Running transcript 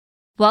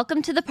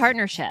Welcome to The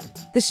Partnership,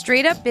 the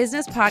straight up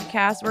business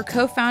podcast where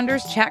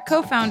co-founders chat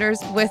co-founders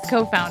with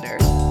co-founders.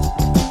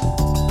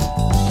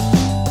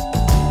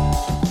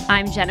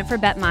 I'm Jennifer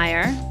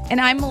Bettmeyer.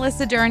 And I'm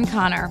Melissa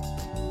Duran-Connor.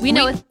 What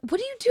are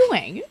you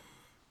doing?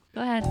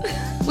 Go ahead.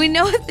 We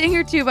know a thing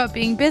or two about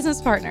being business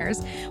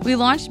partners. We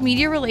launched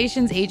media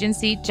relations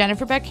agency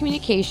Jennifer Beck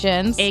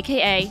Communications,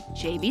 aka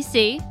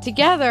JBC,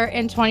 together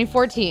in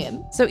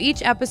 2014. So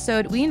each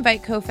episode, we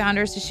invite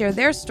co-founders to share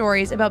their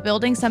stories about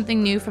building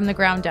something new from the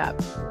ground up.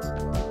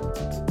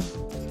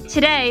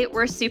 Today,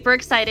 we're super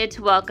excited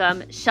to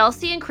welcome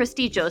Shelcy and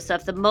Christy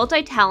Joseph, the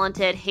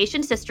multi-talented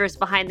Haitian sisters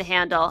behind the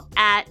handle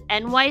at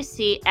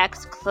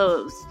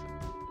NYCxClothes.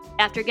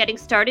 After getting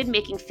started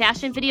making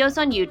fashion videos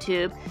on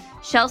YouTube,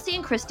 Shelcy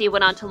and Christy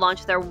went on to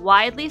launch their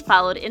widely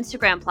followed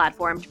Instagram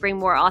platform to bring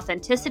more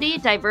authenticity,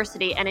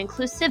 diversity, and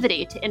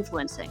inclusivity to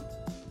influencing.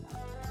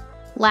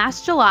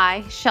 Last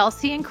July,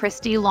 Shelcy and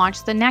Christy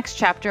launched the next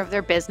chapter of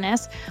their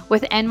business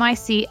with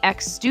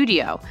NYCx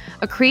Studio,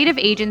 a creative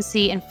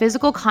agency and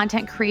physical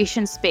content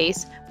creation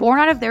space born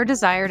out of their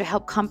desire to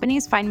help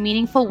companies find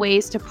meaningful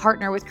ways to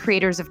partner with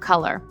creators of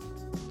color.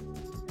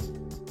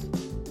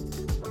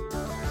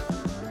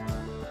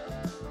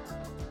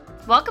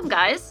 Welcome,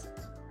 guys.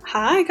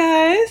 Hi,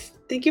 guys.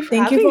 Thank you for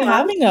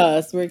having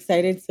us. We're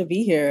excited to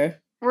be here.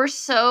 We're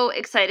so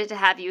excited to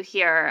have you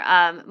here.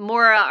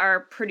 Maura,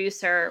 our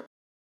producer,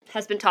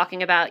 has been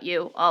talking about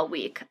you all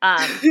week.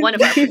 One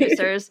of our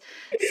producers.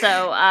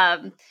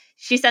 So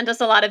she sent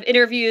us a lot of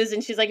interviews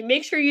and she's like,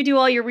 make sure you do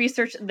all your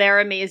research. They're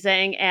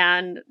amazing.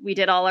 And we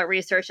did all our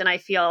research. And I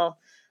feel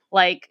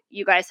like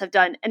you guys have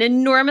done an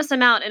enormous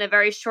amount in a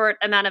very short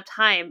amount of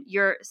time.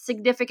 You're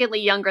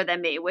significantly younger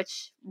than me,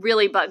 which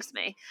really bugs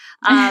me.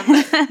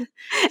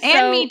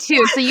 And me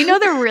too. So you know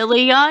they're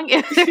really young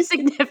if they're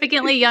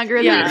significantly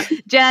younger than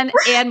Jen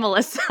and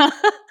Melissa.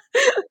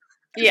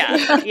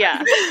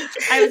 Yeah.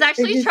 I was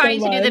actually trying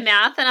to do the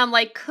math and I'm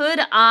like, could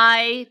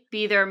I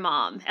be their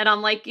mom? And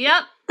I'm like,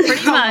 yep,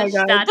 pretty much.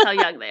 That's how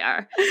young they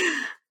are.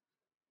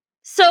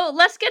 So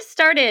let's get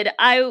started.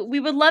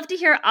 We would love to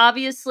hear,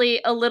 obviously,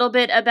 a little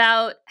bit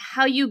about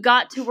how you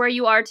got to where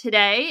you are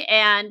today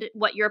and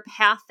what your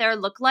path there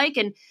looked like.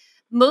 And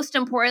most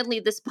importantly,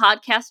 this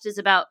podcast is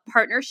about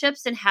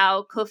partnerships and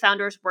how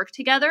co-founders work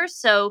together.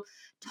 So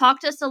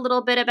talk to us a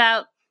little bit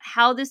about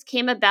how this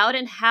came about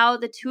and how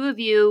the two of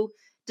you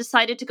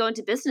decided to go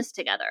into business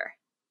together.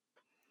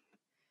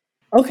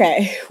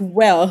 Okay,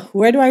 well,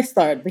 where do I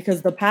start?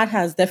 Because the path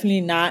has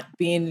definitely not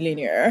been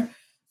linear.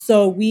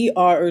 So we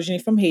are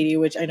originally from Haiti,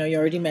 which I know you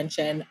already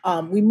mentioned.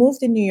 We moved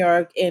to New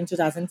York in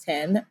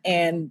 2010.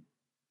 And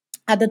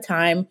at the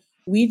time,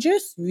 we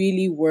just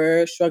really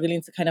were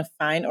struggling to kind of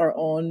find our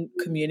own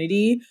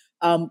community,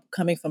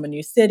 coming from a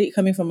new city,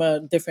 coming from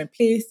a different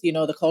place. You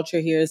know, the culture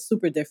here is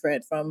super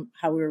different from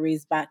how we were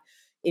raised back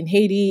in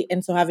Haiti.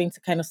 And so having to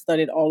kind of start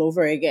it all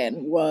over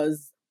again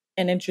was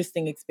an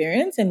interesting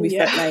experience. And we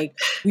felt like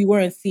we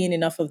weren't seeing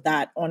enough of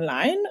that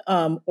online,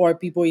 or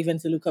people even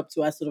to look up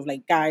to as sort of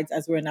like guides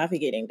as we're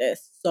navigating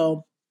this.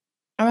 So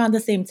around the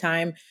same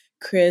time,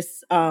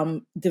 Chris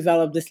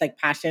developed this like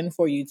passion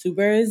for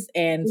YouTubers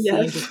and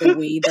seeing just the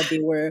way that they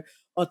were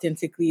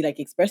authentically like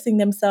expressing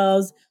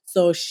themselves.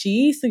 So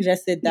she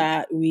suggested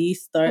that we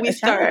start a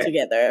channel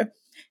together.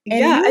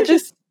 And I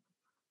just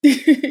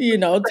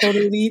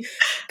totally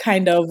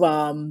kind of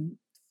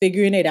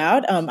figuring it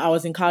out. I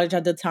was in college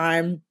at the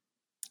time.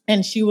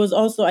 And she was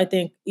also, I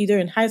think, either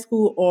in high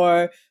school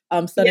or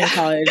studying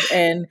college.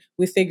 And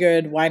we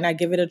figured, why not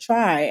give it a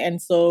try?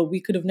 And so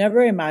we could have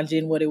never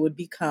imagined what it would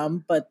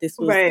become. But this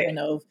was kind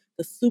of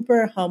the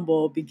super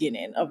humble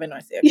beginning of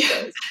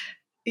NYCxClothes.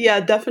 Yeah,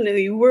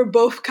 definitely. We're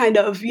both kind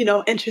of,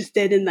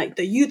 interested in like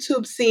the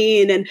YouTube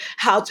scene and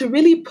how to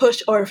really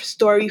push our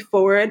story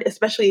forward,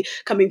 especially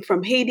coming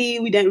from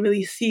Haiti. We didn't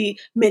really see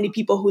many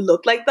people who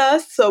looked like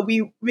us. So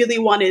we really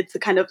wanted to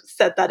kind of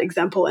set that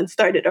example and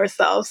start it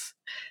ourselves.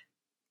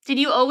 Were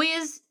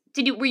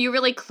you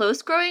really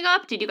close growing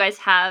up? Did you guys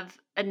have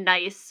a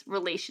nice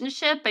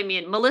relationship? I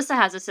mean, Melissa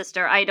has a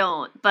sister. I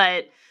don't,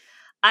 but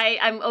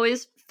I'm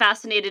always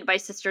fascinated by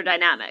sister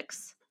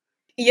dynamics.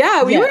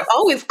 Yeah, we were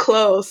always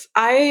close.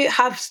 I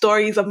have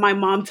stories of my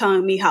mom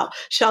telling me how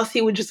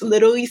Shelcy would just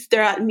literally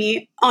stare at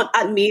me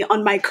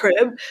on my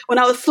crib when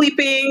I was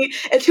sleeping,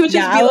 and she would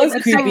just be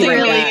like, creepy,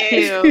 really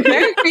cute.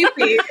 Very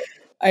creepy.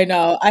 I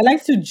know. I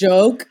like to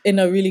joke in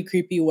a really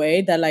creepy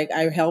way that like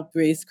I helped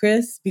raise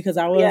Chris because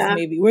I was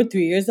we're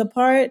 3 years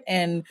apart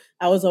and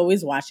I was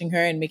always watching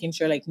her and making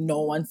sure like no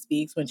one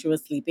speaks when she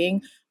was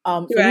sleeping.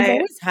 So we've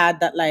always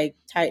had that like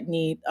tight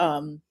knit,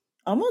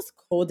 almost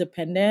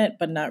codependent,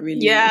 but not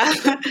really. Yeah.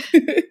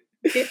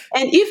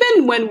 And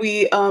even when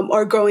we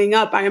are growing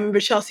up, I remember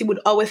Shelcy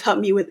would always help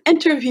me with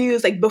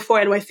interviews, like before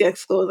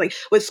NYCxClothes, like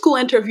with school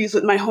interviews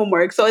with my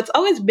homework. So it's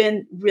always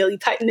been really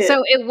tight-knit.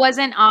 So it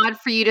wasn't odd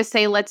for you to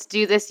say, let's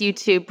do this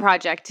YouTube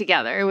project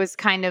together. It was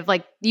kind of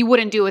like you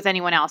wouldn't do it with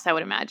anyone else, I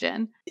would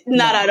imagine.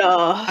 Not at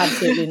all.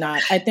 Absolutely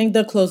not. I think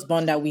the close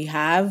bond that we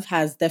have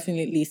has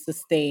definitely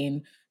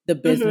sustained the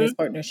business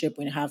partnership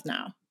we have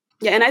now.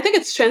 Yeah, and I think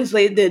it's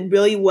translated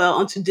really well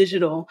onto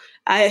digital.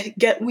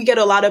 We get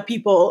a lot of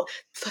people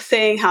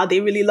saying how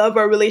they really love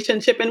our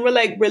relationship, and we're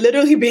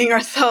literally being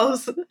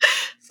ourselves.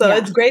 So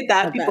it's great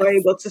that people are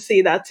able to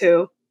see that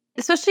too.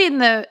 Especially in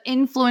the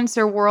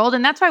influencer world.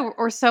 And that's why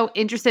we're so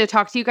interested to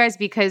talk to you guys,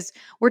 because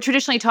we're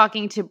traditionally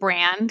talking to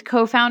brand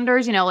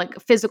co-founders,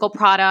 like physical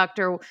product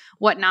or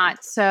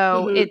whatnot.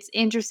 So it's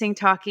interesting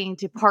talking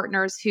to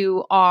partners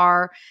who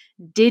are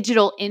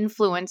digital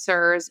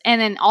influencers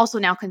and then also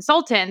now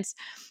consultants.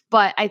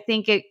 But I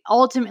think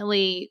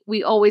ultimately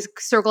we always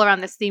circle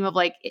around this theme of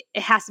it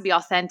has to be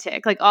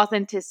authentic, like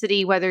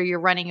authenticity, whether you're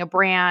running a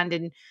brand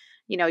and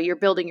you're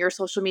building your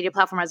social media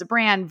platform as a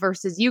brand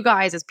versus you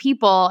guys as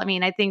people. I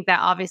mean, I think that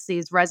obviously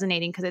is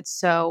resonating because it's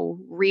so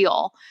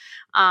real.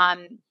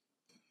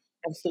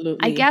 Absolutely.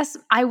 I guess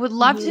I would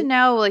love to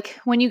know,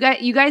 when you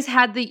guys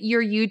had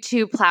your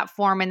YouTube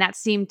platform and that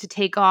seemed to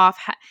take off,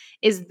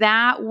 is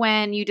that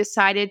when you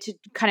decided to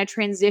kind of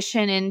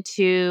transition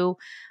into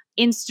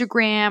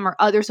Instagram or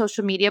other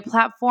social media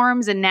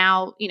platforms and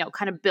now,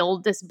 kind of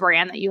build this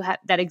brand that you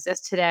that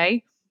exists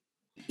today?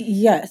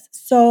 Yes.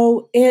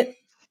 So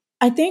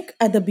I think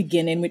at the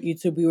beginning with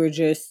YouTube, we were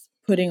just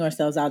putting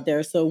ourselves out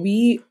there. So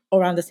we,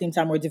 around the same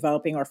time, were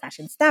developing our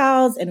fashion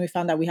styles, and we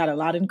found that we had a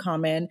lot in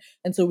common.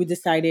 And so we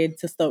decided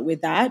to start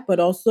with that. But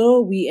also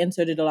we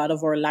inserted a lot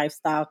of our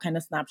lifestyle kind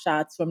of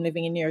snapshots from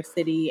living in New York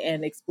City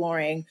and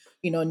exploring,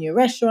 new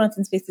restaurants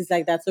and spaces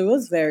like that. So it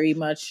was very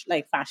much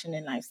like fashion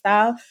and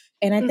lifestyle.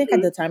 And I think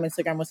at the time,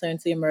 Instagram was starting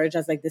to emerge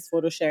as this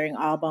photo sharing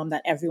album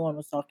that everyone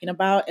was talking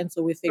about. And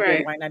so we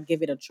figured, why not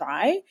give it a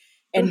try?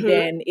 And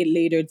then it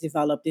later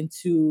developed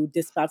into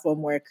this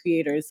platform where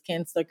creators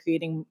can start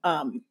creating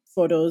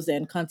photos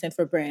and content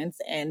for brands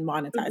and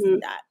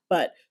monetizing that.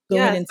 But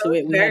going into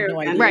it, we had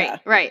no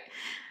idea. Right.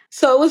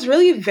 So it was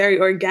really very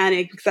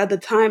organic because at the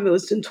time, it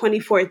was in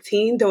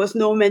 2014. There was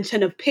no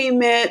mention of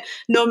payment,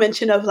 no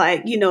mention of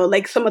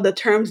some of the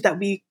terms that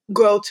we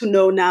grow to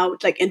know now,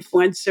 like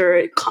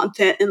influencer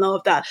content and all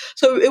of that.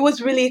 So it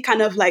was really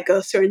kind of like a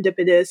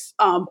serendipitous,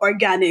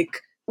 organic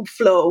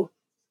flow.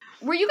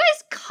 Were you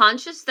guys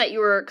conscious that you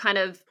were kind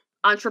of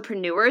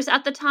entrepreneurs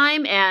at the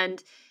time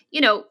and,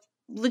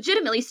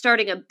 legitimately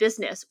starting a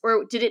business?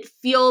 Or did it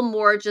feel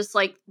more just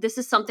like, this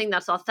is something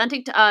that's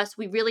authentic to us?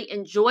 We really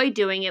enjoy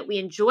doing it. We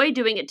enjoy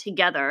doing it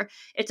together.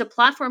 It's a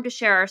platform to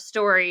share our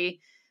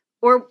story.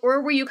 Or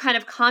were you kind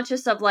of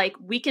conscious of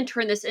we can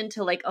turn this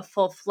into a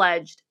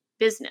full-fledged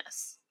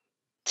business?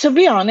 To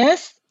be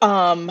honest,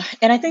 and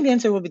I think the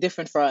answer will be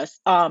different for us.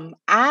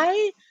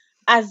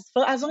 As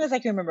long as I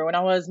can remember, when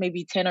I was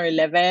maybe 10 or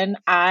 11,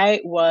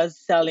 I was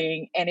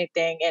selling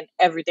anything and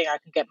everything I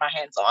could get my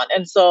hands on.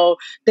 And so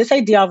this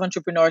idea of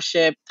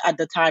entrepreneurship at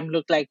the time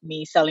looked like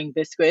me selling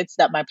biscuits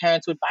that my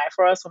parents would buy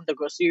for us from the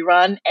grocery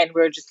run. And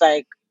we're just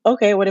like,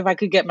 okay, what if I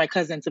could get my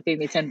cousin to pay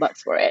me $10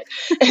 for it?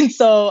 And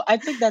so I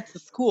took that to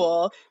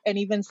school and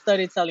even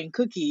started selling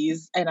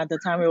cookies. And at the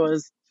time it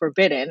was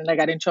forbidden and I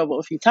got in trouble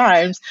a few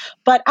times,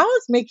 but I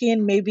was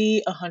making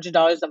maybe $100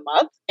 a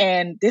month.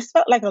 And this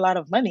felt like a lot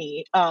of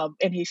money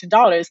in Haitian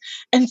dollars.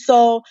 And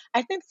so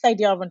I think this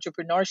idea of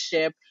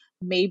entrepreneurship,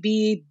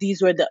 maybe these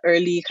were the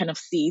early kind of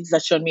seeds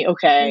that showed me,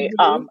 okay,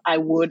 I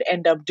would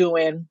end up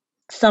doing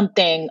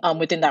something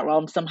within that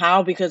realm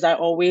somehow, because I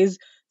always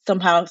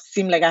somehow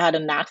seemed like I had a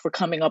knack for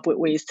coming up with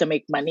ways to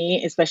make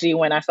money, especially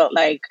when I felt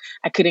like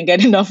I couldn't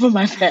get enough from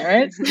my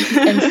parents.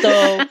 And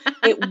so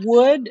it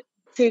would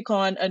take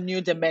on a new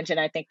dimension,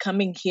 I think,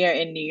 coming here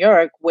in New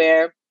York,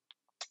 where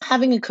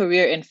having a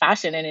career in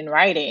fashion and in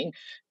writing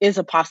is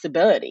a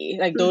possibility.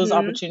 Those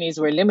opportunities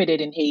were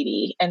limited in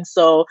Haiti. And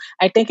so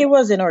I think it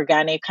was an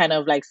organic kind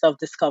of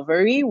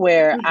self-discovery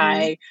where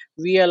I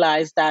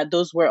realized that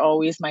those were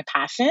always my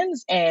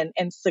passions, and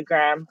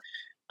Instagram,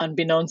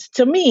 unbeknownst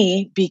to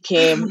me,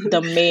 became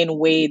the main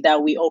way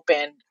that we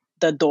opened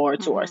the door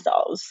to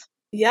ourselves.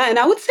 Yeah, and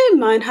I would say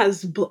mine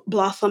has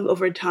blossomed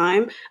over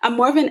time. I'm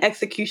more of an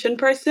execution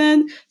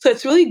person, so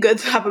it's really good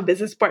to have a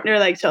business partner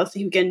like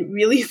Shelcy who can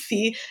really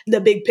see the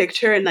big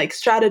picture and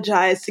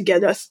strategize to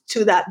get us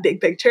to that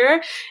big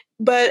picture.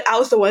 But I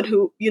was the one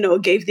who,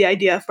 gave the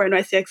idea for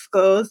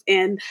NYCxClothes,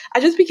 and I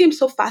just became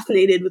so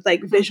fascinated with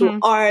visual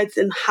arts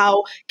and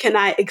how can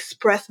I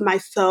express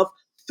myself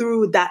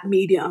through that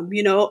medium.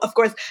 Of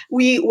course,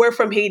 we were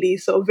from Haiti,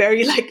 so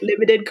very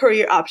limited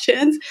career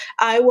options.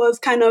 I was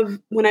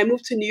when I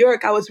moved to New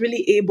York, I was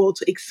really able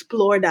to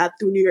explore that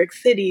through New York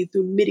City,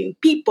 through meeting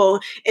people,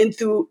 and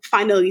through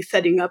finally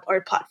setting up our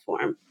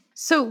platform.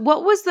 So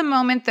what was the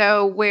moment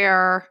though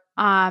where,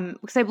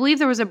 because I believe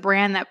there was a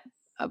brand that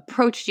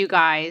approached you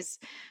guys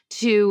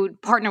to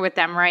partner with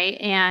them, right?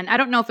 And I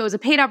don't know if it was a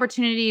paid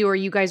opportunity or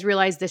you guys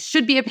realized this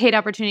should be a paid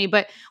opportunity,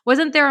 but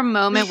wasn't there a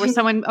moment where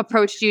someone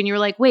approached you and you were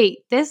like, wait,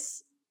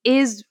 this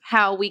is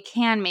how we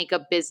can make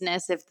a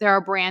business if there are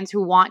brands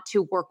who want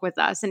to work with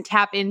us and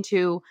tap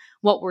into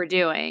what we're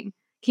doing?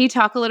 Can you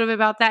talk a little bit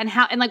about that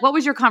and what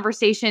was your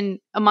conversation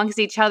amongst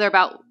each other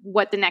about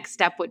what the next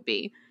step would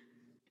be?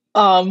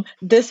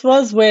 This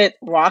was with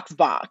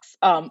Roxbox.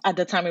 At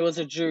the time, it was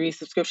a jewelry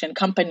subscription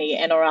company,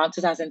 and around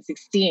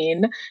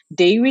 2016,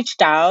 they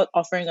reached out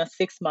offering us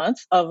 6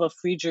 months of a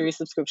free jewelry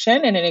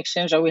subscription, and in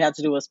exchange, all we had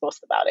to do was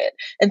post about it.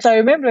 And so I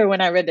remember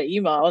when I read the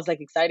email, I was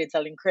like excited,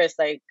 telling Chris,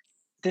 like,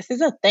 this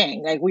is a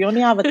thing. Like, we only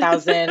have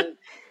 1,000,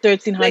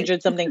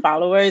 1,300 something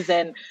followers,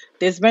 and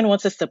this brand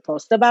wants us to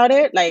post about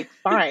it. Like,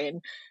 fine.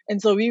 And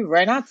so we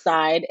ran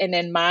outside, and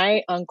then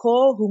my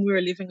uncle, whom we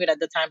were living with at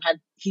the time, had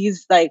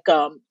he's like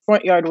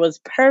front yard was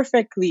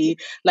perfectly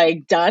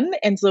like done,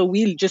 and so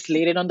we just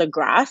laid it on the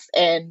grass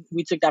and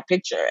we took that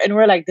picture, and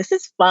we're like, this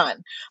is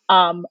fun.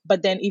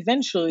 But then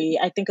eventually,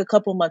 I think a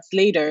couple months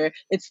later,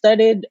 it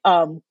started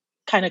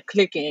kind of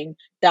clicking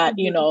that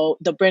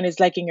the brand is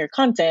liking your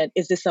content.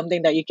 Is this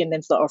something that you can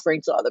then start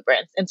offering to other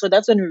brands? And so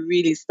that's when we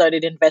really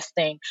started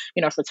investing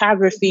in our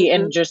photography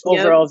and just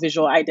overall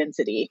visual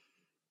identity.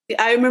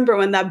 I remember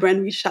when that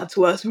brand reached out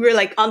to us, we were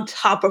like on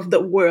top of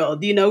the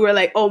world, we're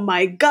like, oh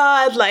my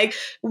God, like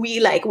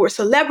we're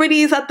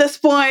celebrities at this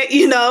point, so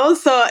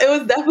it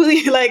was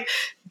definitely like,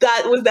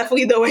 that was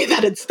definitely the way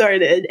that it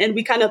started. And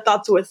we kind of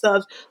thought to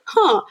ourselves,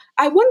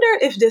 I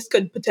wonder if this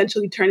could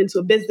potentially turn into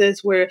a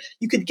business where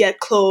you could get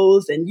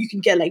clothes and you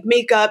could get like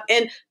makeup.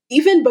 And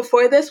even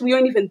before this, we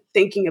weren't even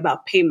thinking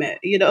about payment,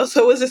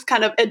 so it was just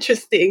kind of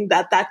interesting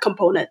that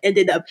component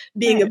ended up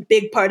being a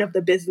big part of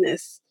the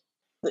business.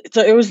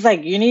 So it was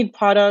like, you need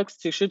products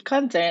to shoot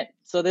content.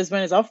 So this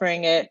brand is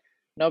offering it.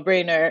 No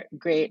brainer.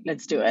 Great.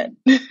 Let's do it.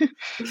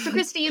 So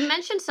Christy, you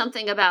mentioned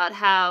something about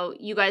how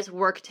you guys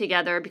work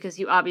together because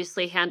you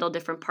obviously handle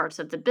different parts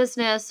of the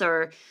business.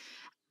 Or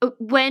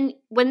when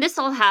this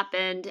all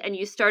happened and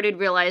you started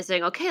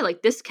realizing, okay,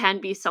 like this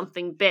can be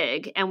something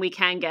big and we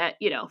can get,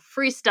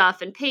 free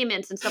stuff and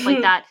payments and stuff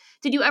like that.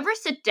 Did you ever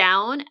sit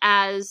down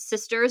as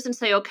sisters and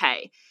say,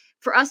 okay,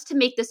 for us to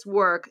make this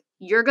work,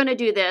 you're going to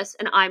do this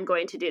and I'm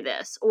going to do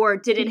this? Or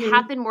did it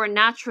happen more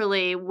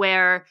naturally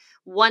where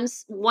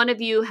once one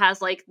of you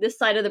has like this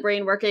side of the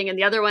brain working and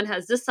the other one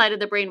has this side of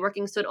the brain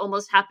working, so it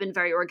almost happened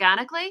very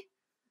organically?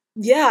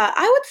 Yeah,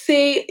 I would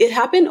say it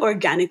happened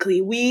organically.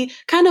 We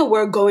kind of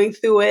were going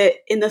through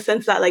it in the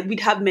sense that like we'd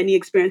have many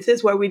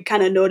experiences where we'd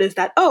kind of notice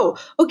that, oh,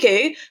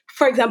 okay,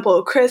 for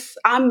example, Chris,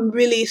 I'm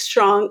really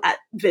strong at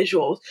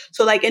visuals.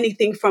 So like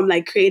anything from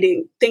like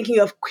thinking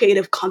of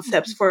creative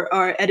concepts for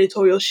our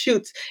editorial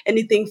shoots,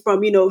 anything from,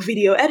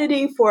 video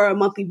editing for our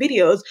monthly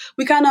videos,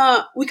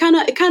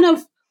 it kind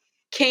of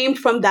came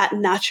from that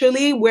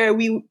naturally, where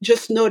we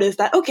just noticed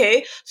that,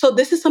 okay, so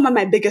this is some of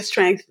my biggest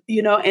strength,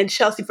 and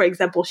Shelcy, for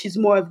example, she's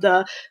more of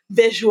the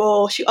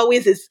visual. She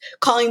always is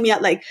calling me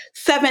at like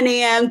 7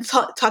 a.m.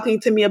 Talking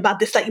to me about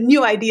this like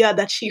new idea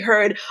that she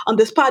heard on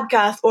this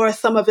podcast or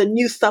some of the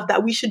new stuff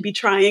that we should be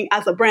trying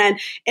as a brand.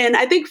 And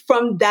I think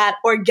from that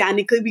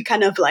organically, we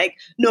kind of like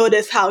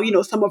notice how,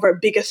 some of our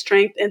biggest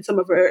strength and some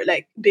of our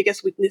like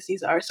biggest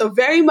weaknesses are. So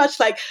very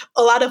much like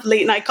a lot of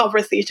late night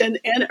conversation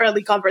and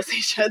early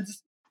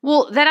conversations.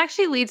 Well, that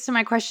actually leads to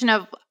my question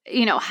of,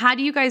 how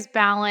do you guys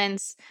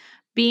balance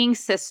being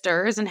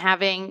sisters and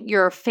having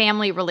your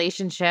family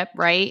relationship,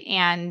 right?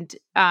 And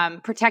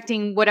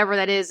protecting whatever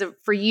that is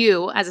for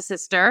you as a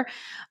sister,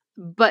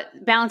 but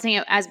balancing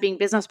it as being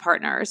business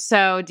partners.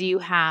 So do you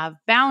have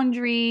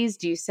boundaries?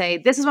 Do you say,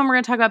 this is when we're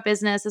going to talk about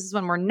business, this is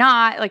when we're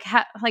not?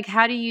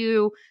 How do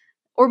you,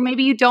 or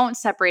maybe you don't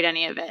separate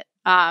any of it?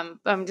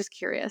 I'm just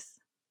curious.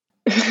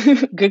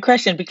 Good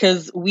question,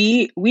 because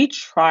we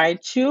try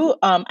to.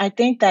 I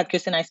think that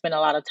Chris and I spend a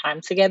lot of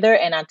time together,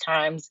 and at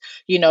times,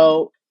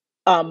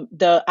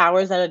 the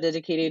hours that are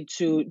dedicated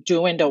to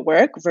doing the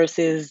work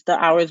versus the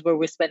hours where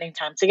we're spending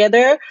time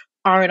together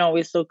aren't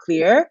always so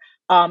clear.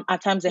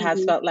 At times, it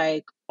has felt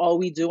like all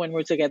we do when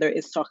we're together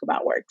is talk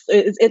about work. So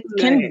it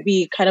can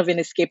be kind of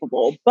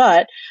inescapable,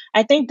 but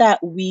I think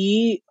that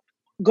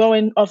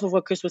going off of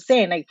what Chris was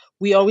saying, like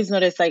we always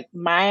noticed like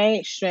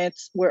my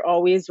strengths were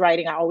always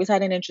writing. I always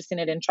had an interest in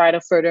it and try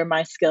to further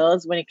my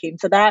skills when it came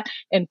to that.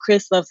 And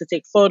Chris loves to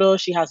take photos.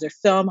 She has her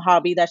film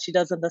hobby that she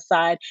does on the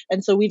side.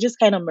 And so we just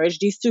kind of merged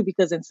these two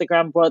because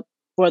Instagram brought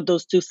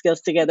those two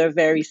skills together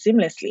very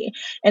seamlessly.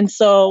 And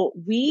so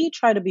we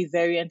try to be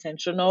very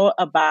intentional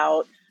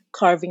about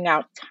carving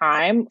out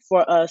time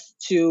for us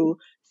to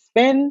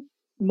spend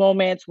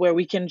moments where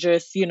we can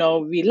just,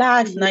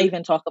 relax, not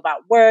even talk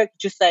about work,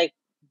 just like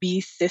be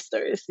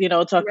sisters,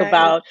 talk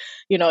about,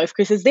 if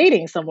Chris is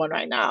dating someone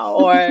right now,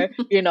 or,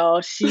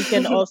 she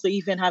can also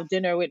even have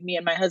dinner with me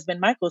and my husband,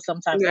 Michael,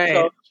 sometimes. Right.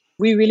 So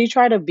we really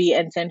try to be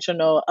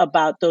intentional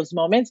about those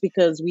moments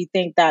because we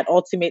think that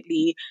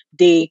ultimately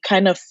they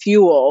kind of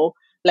fuel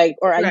like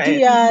our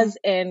ideas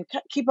and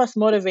keep us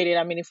motivated.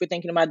 I mean, if we're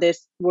thinking about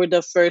this, we're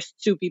the first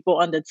two people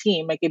on the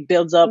team. Like it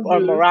builds up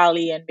our morale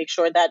and make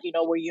sure that,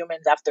 we're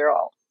humans after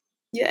all.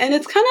 Yeah, and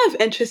it's kind of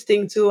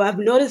interesting too. I've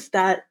noticed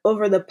that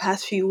over the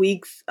past few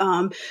weeks,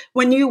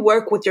 when you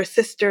work with your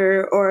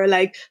sister or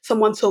like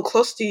someone so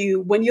close to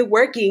you, when you're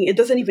working, it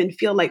doesn't even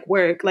feel like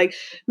work. Like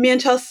me and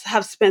Chelsea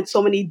have spent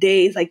so many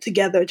days like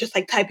together, just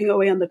like typing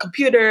away on the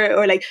computer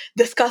or like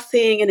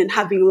discussing and then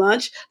having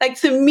lunch. Like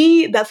to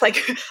me, that's like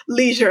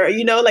leisure,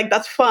 like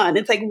that's fun.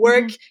 It's like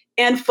work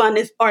and fun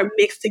are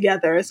mixed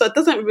together. So it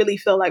doesn't really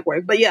feel like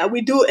work. But yeah,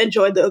 we do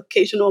enjoy the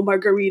occasional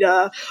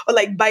margarita or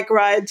like bike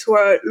ride to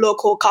our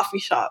local coffee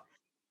shop.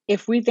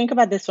 If we think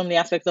about this from the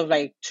aspect of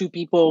like two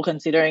people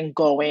considering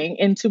going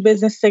into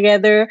business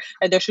together,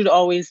 there should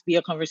always be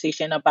a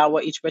conversation about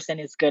what each person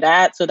is good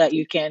at so that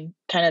you can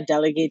kind of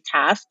delegate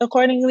tasks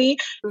accordingly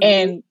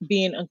and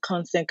be in a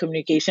constant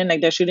communication.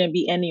 Like there shouldn't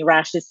be any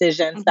rash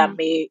decisions that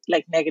may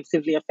like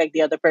negatively affect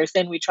the other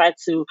person. We try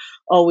to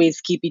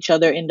always keep each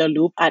other in the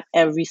loop at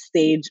every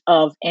stage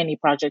of any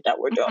project that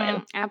we're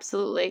doing.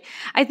 Absolutely.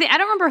 I don't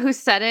remember who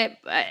said it.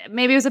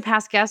 Maybe it was a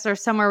past guest or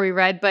somewhere we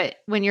read, but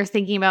when you're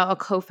thinking about a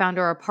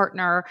co-founder or a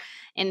partner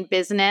in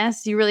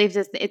business, you really have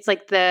to, it's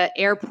like the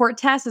airport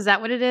test. Is that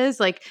what it is?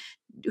 Like,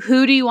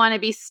 who do you want to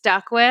be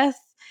stuck with?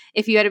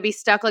 If you had to be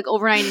stuck like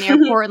overnight in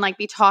an airport and like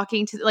be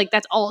talking to, like,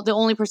 that's all the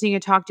only person you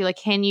can talk to, like,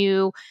 can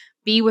you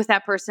be with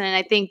that person? And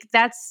I think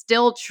that's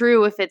still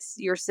true if it's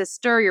your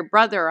sister, your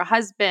brother, a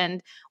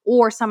husband,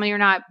 or someone you're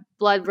not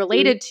blood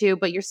related to,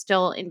 but you're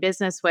still in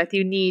business with.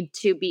 You need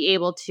to be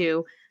able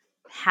to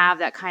have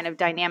that kind of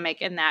dynamic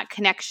and that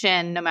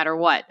connection no matter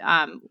what,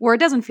 where it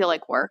doesn't feel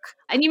like work.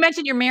 And you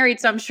mentioned you're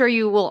married, so I'm sure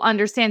you will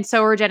understand.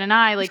 So are Jen and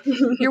I, like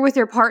you're with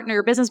your partner,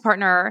 your business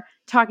partner,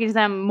 talking to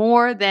them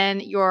more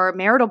than your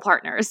marital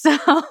partner. So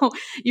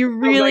you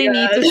really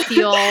need to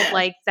feel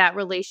like that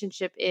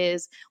relationship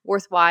is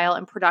worthwhile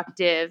and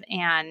productive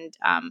and,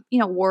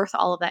 worth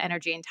all of that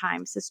energy and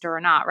time, sister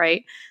or not,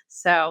 right?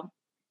 So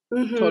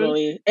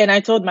totally. And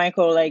I told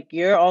Michael, like,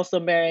 you're also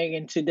marrying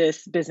into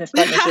this business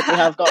partnership we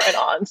have going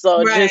on.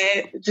 So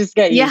just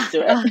get used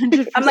to it.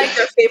 100%. I'm like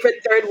your favorite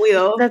third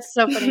wheel. That's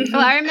so funny. Well,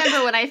 I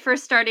remember when I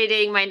first started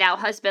dating my now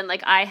husband,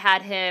 like I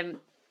had him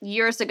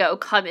years ago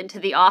come into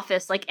the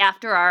office like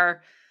after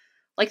our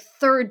like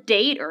third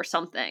date or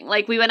something.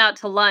 Like we went out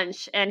to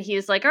lunch and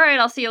he's like, all right,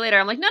 I'll see you later.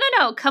 I'm like,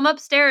 no, come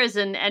upstairs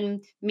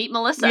and meet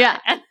Melissa. Yeah.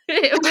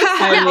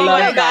 Oh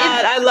my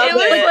God. I love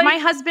it. Like my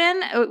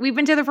husband, we've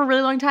been together for a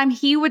really long time.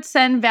 He would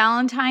send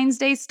Valentine's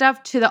Day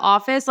stuff to the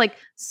office, like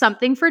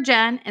something for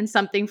Jen and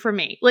something for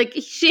me. Like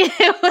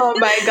oh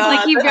my God.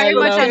 Like he very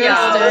much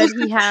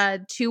understood he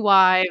had two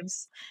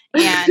wives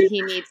and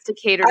he needs to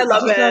cater to I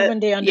love it when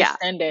they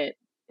understand it.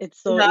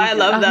 It's so easy. I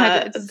love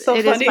that. It's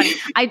so funny. Is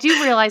funny. I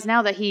do realize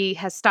now that he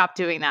has stopped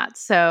doing that.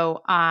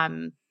 So,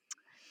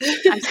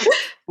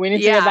 we need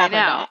to get back on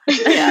that.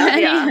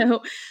 Yeah.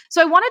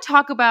 So I want to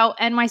talk about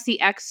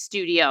NYCx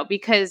Studio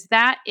because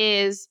that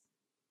is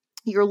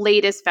your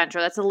latest venture.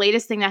 That's the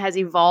latest thing that has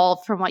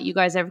evolved from what you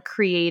guys have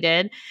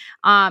created.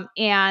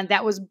 And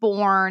that was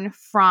born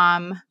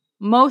from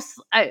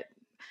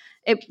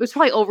it was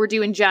probably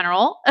overdue in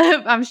general.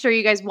 I'm sure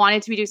you guys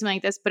wanted to be doing something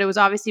like this, but it was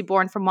obviously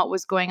born from what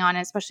was going on,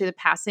 especially the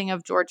passing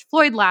of George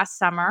Floyd last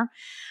summer.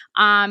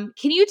 Can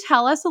you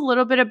tell us a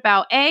little bit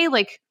about,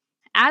 like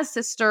as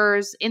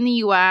sisters in the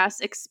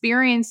U.S.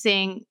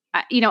 experiencing,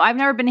 I've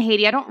never been to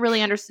Haiti. I don't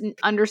really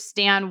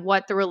understand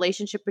what the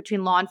relationship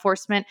between law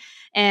enforcement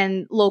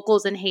and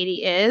locals in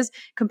Haiti is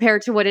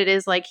compared to what it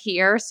is like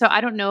here. So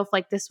I don't know if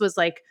like this was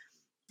like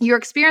your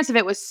experience of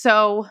it was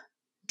so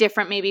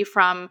different maybe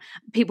from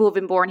people who've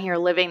been born here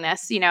living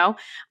this, so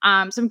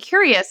I'm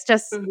curious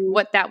just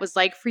what that was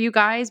like for you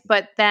guys.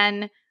 But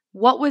then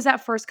what was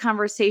that first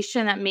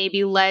conversation that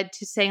maybe led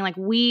to saying like,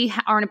 we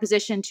are in a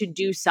position to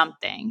do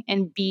something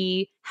and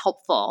be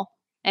helpful?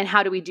 And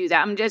how do we do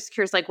that? I'm just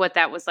curious, like what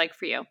that was like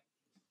for you.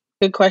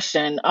 Good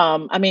question.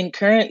 I mean,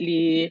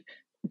 currently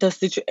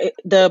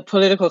the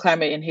political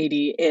climate in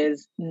Haiti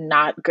is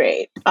not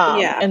great.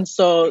 And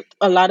so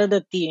a lot of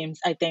the themes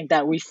I think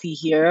that we see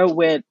here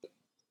with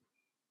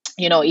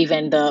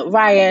even the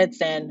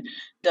riots and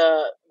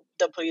the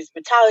police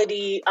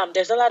brutality,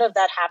 there's a lot of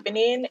that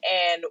happening,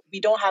 and we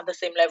don't have the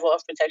same level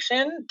of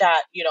protection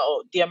that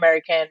the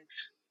American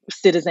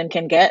citizen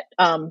can get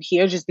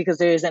here, just because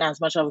there isn't as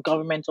much of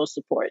governmental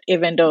support,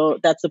 even though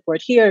that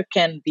support here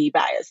can be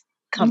biased,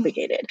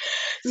 complicated.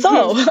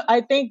 So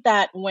I think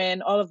that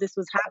when all of this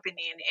was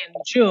happening in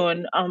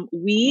June,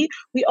 we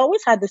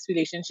always had this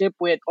relationship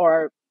with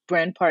our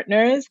brand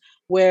partners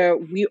where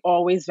we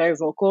always very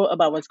vocal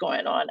about what's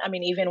going on. I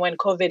mean, even when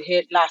COVID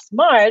hit last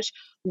March,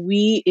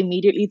 we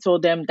immediately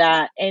told them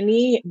that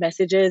any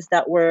messages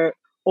that were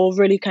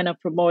overly kind of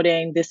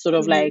promoting this sort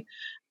of like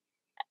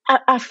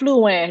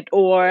affluent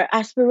or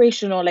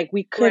aspirational, like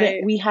we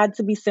couldn't, we had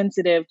to be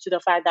sensitive to the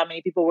fact that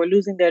many people were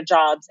losing their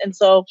jobs. And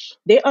so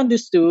they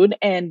understood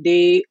and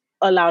they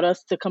allowed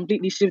us to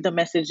completely shift the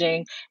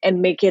messaging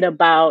and make it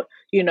about,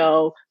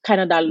 kind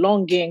of that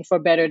longing for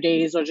better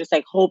days or just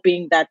like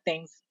hoping that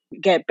things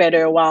get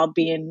better while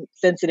being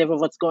sensitive of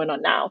what's going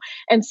on now.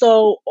 And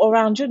so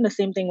around June, the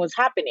same thing was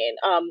happening.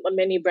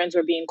 Many brands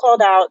were being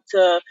called out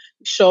to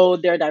show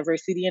their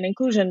diversity and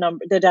inclusion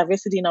the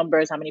diversity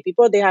numbers, how many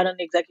people they had on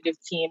the executive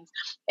teams.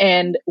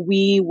 And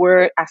we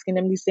were asking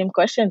them these same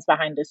questions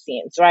behind the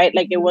scenes, right?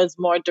 Like, it was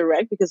more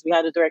direct because we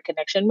had a direct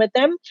connection with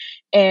them.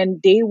 And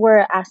they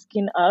were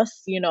asking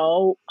us,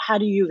 how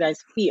do you guys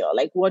feel?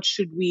 Like,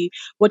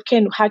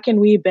 how can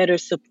we better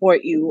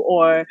support you?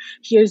 Or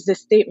here's the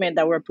statement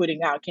that we're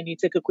putting out. Can you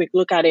take a quick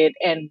look at it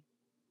and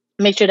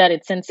make sure that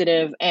it's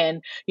sensitive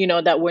and,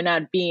 that we're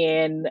not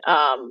being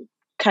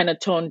kind of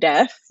tone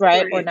deaf,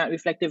 right? Or not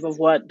reflective of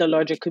what the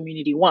larger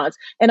community wants.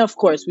 And of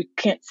course, we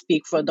can't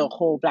speak for the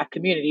whole Black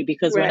community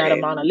because we're not a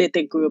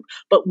monolithic group,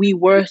 but we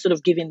were sort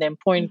of giving them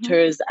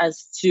pointers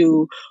as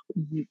to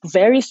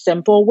very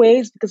simple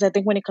ways, because I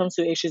think when it comes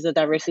to issues of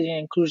diversity and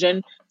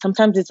inclusion,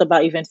 sometimes it's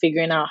about even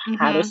figuring out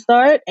how to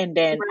start and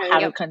then how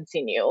to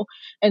continue.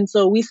 And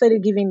so we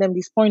started giving them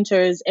these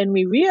pointers, and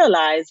we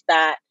realized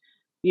that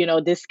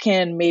this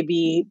can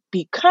maybe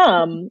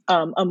become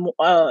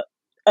a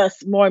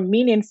more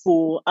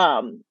meaningful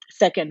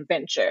second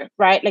venture,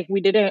 right? Like,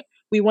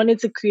 we wanted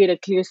to create a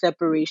clear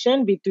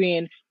separation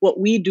between what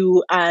we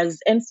do as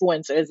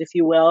influencers, if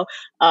you will,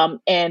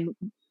 and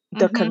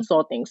the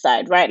consulting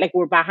side, right? Like,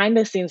 we're behind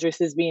the scenes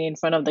versus being in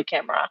front of the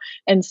camera.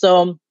 And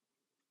so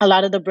a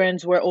lot of the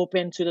brands were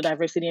open to the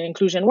diversity and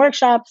inclusion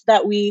workshops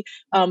that we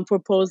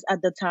proposed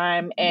at the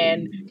time,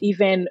 and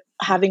even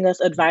having us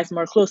advise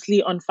more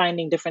closely on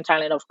finding different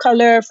talent of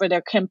color for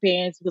their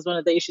campaigns, because one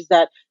of the issues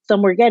that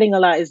some were getting a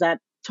lot is that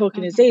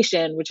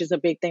tokenization, which is a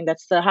big thing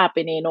that's still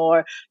happening,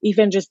 or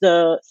even just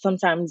the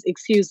sometimes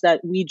excuse that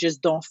we just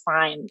don't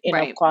find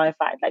enough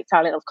qualified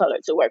talent of color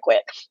to work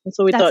with. And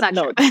so we thought,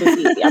 no, this is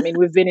easy. I mean,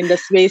 we've been in the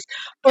space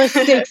for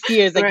 6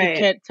 years. Like, you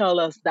can't tell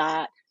us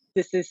that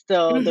this is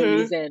still the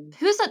reason.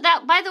 Who said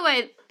that? By the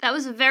way, that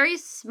was a very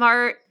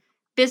smart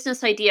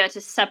business idea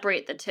to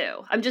separate the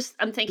two.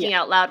 I'm thinking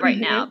out loud right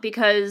now,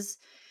 because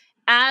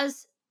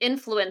as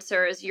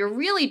influencers, you're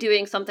really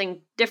doing something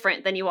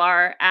different than you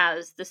are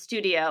as the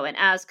studio and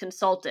as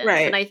consultants.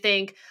 And I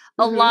think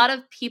a lot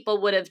of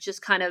people would have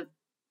just kind of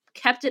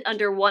kept it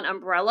under one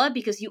umbrella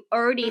because you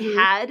already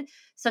had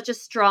such a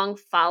strong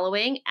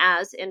following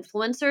as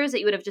influencers that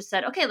you would have just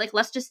said, okay,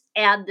 let's just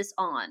add this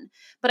on.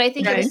 But I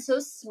think it was so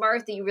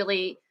smart that you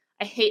really,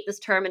 I hate this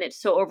term and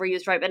it's so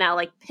overused right now,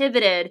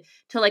 pivoted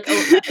to a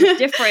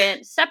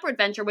different separate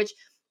venture, which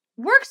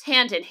works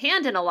hand in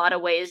hand in a lot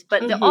of ways,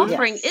 but the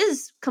offering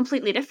is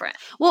completely different.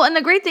 Well, and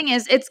the great thing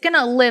is it's going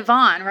to live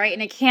on, right?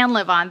 And it can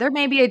live on. There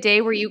may be a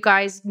day where you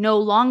guys no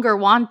longer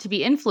want to be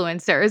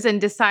influencers and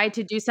decide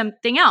to do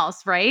something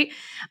else, right?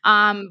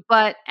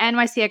 But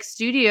NYCx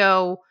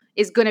Studio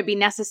is going to be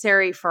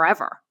necessary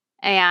forever.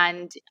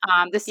 And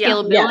the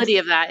scalability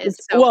of that is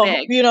so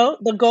big.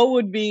 The goal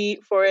would be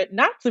for it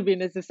not to be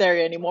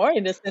necessary anymore,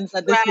 in the sense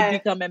that this would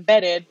become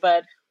embedded,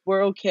 but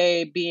we're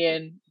okay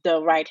being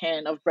the right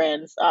hand of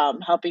brands,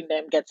 helping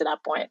them get to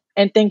that point.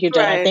 And thank you,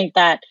 Jen. I think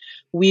that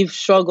we've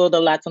struggled a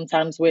lot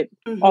sometimes with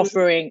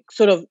offering,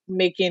 sort of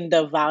making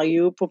the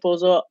value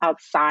proposal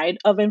outside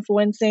of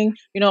influencing.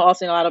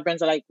 Often a lot of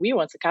brands are like, we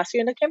want to cast you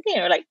in the campaign.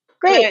 We're like,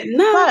 great.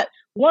 But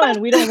one,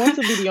 we don't want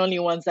to be the only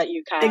ones that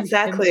you cast.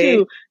 Exactly. And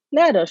two,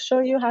 let us show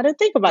you how to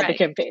think about the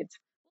campaigns.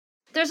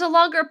 There's a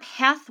longer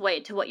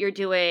pathway to what you're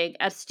doing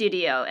at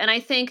studio. And I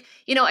think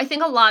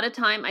a lot of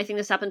time, I think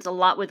this happens a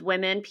lot with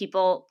women.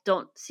 People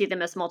don't see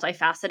them as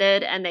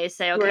multifaceted, and they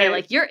say,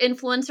 okay, you're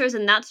influencers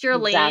and that's your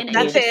lane, and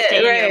you just stay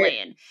in your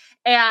lane.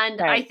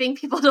 And I think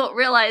people don't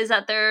realize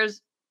that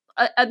there's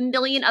a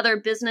million other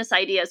business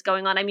ideas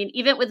going on. I mean,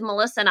 even with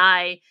Melissa and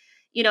I,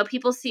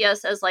 people see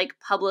us as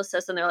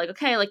publicists, and they're like,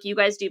 okay, you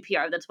guys do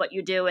PR, that's what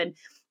you do. And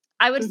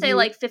I would say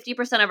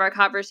 50% of our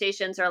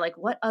conversations are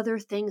what other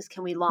things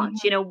can we launch?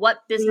 What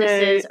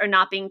businesses are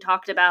not being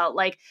talked about?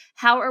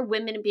 How are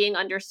women being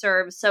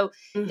underserved? So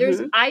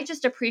I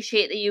just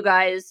appreciate that you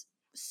guys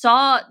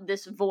saw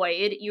this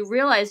void. You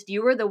realized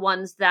you were the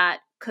ones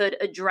that could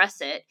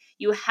address it.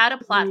 You had a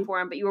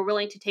platform, but you were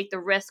willing to take the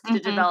risk to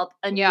develop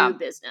a new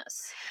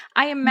business.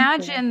 I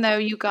imagine though,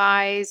 you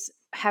guys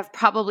have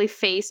probably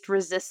faced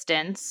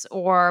resistance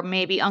or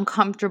maybe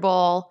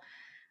uncomfortable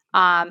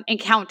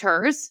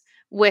encounters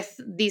with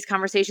these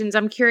conversations.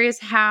 I'm curious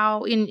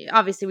how,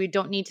 obviously we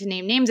don't need to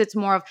name names. It's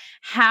more of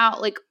how,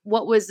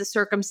 what was the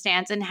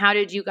circumstance and how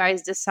did you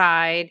guys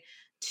decide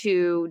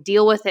to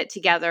deal with it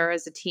together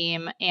as a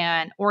team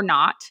or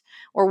not,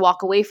 or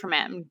walk away from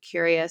it? I'm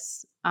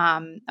curious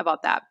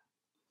about that.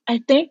 I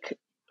think,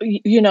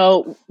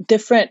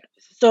 different.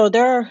 So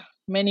there are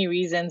many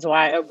reasons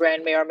why a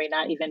brand may or may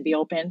not even be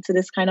open to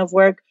this kind of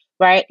work.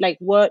 Right?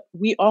 What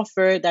we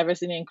offer,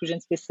 diversity and inclusion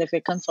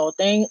specific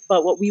consulting,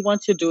 but what we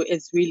want to do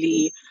is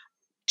really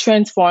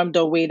transform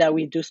the way that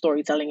we do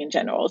storytelling in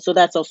general. So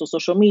that's also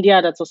social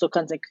media, that's also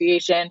content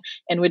creation.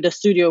 And with the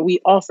studio, we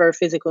offer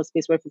physical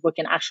space where people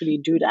can actually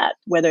do that,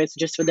 whether it's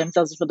just for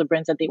themselves or for the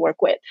brands that they work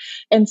with.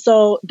 And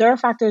so there are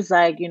factors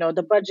like,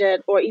 the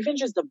budget, or even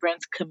just the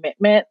brand's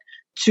commitment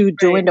to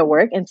doing the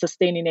work and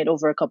sustaining it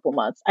over a couple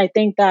months. I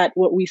think that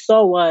what we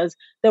saw was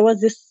there was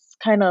this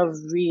kind of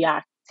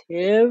reactive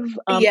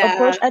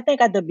approach, I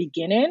think, at the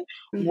beginning,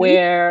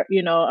 where,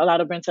 you know, a lot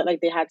of brands felt like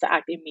they had to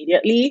act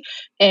immediately.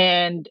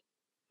 And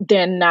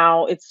then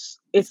now it's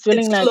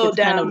feeling like it's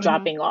kind of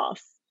dropping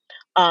off.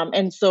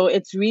 And so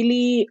it's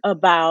really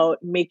about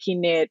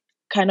making it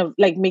kind of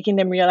like making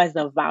them realize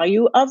the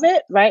value of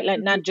it, right? Like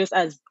not just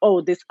as,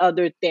 oh, this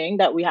other thing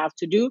that we have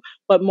to do,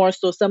 but more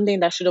so something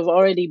that should have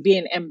already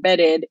been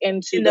embedded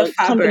into the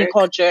company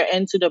culture,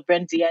 into the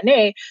brand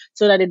DNA,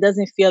 so that it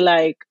doesn't feel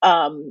like,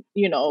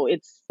 you know,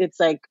 it's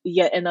like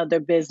yet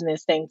another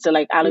business thing to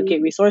like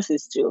allocate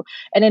resources to.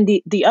 And then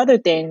the other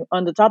thing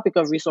on the topic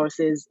of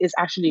resources is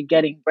actually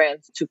getting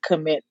brands to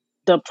commit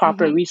the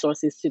proper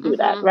resources to do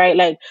that, right?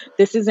 Like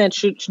this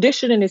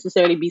shouldn't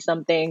necessarily be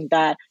something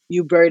that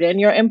you burden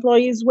your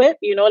employees with,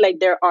 you know,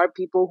 like there are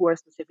people who are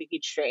specifically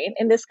trained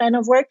in this kind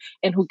of work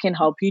and who can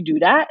help you do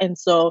that. And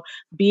so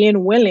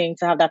being willing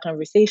to have that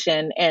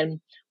conversation and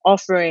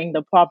offering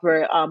the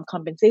proper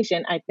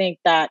compensation, I think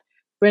that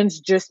brands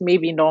just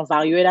maybe don't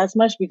value it as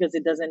much because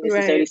it doesn't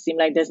necessarily seem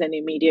like there's an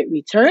immediate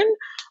return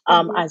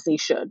as they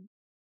should.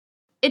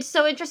 It's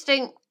so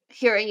interesting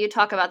hearing you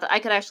talk about that. I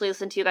could actually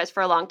listen to you guys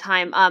for a long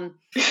time.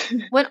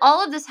 When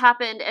all of this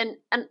happened, and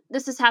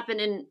this has happened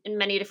in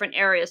many different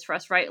areas for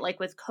us, right? Like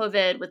with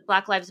COVID, with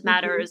Black Lives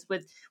Matters,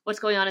 with what's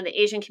going on in the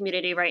Asian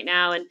community right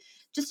now, and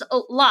just a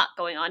lot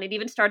going on. It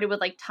even started with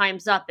like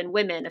Time's Up and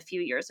women a few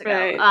years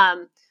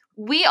ago.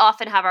 We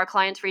often have our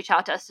clients reach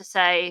out to us to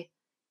say,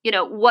 you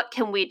know, what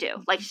can we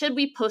do? Like, should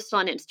we post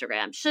on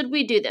Instagram? Should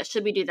we do this?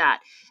 Should we do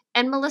that?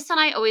 And Melissa and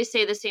I always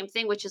say the same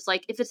thing, which is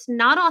like, if it's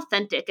not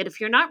authentic and if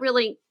you're not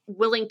really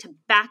willing to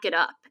back it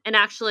up and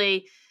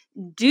actually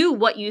do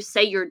what you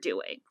say you're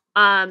doing,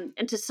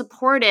 and to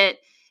support it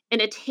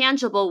in a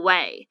tangible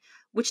way,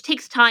 which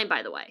takes time,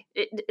 by the way.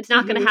 It's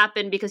not going to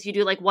happen because you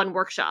do like one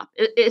workshop.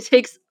 It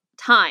takes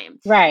time.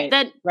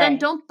 Then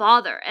don't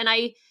bother. And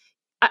I,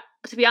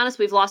 to be honest,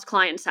 we've lost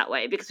clients that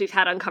way because we've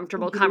had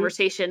uncomfortable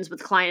conversations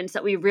with clients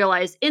that we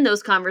realize in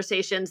those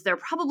conversations, they're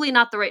probably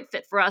not the right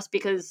fit for us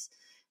because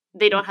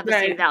they don't have the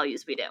same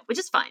values we do, which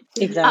is fine.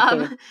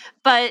 Exactly.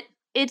 But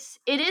it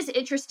is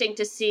interesting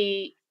to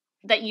see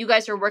that you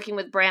guys are working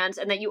with brands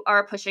and that you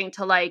are pushing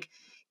to like,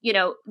 you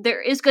know,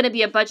 there is going to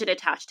be a budget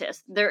attached to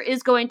this. There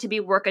is going to be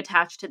work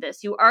attached to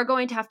this. You are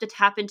going to have to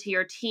tap into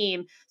your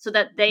team so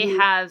that they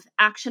have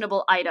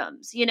actionable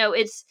items. You know,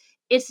 it's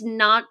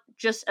not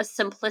just as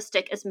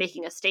simplistic as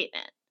making a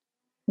statement.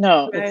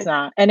 No, it's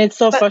not. And it's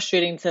so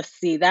frustrating to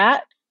see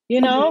that. You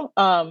know,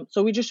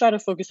 so we just try to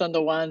focus on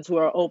the ones who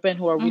are open,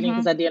 who are willing,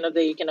 because at the end of the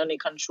day, you can only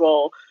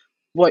control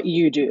what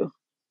you do.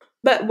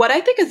 But what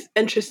I think is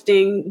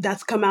interesting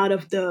that's come out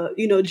of the,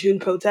 you know, June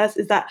protest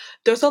is that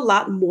there's a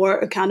lot more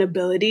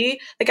accountability.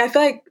 Like, I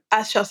feel like,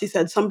 as Shelcy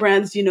said, some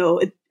brands, you know,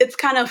 it's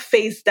kind of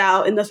phased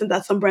out in the sense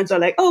that some brands are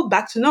like, oh,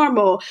 back to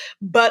normal.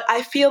 But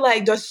I feel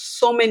like there's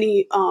so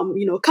many,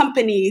 you know,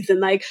 companies and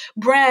like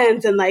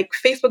brands and like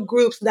Facebook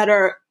groups that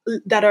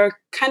are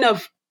kind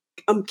of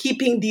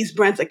keeping these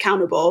brands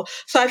accountable.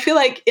 So I feel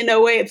like in a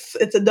way it's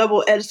a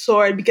double-edged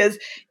sword because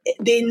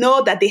they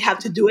know that they have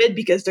to do it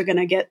because they're going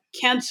to get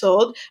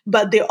canceled,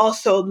 but they're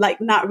also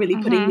like not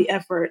really putting the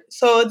effort.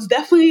 So it's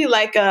definitely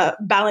like a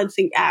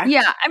balancing act.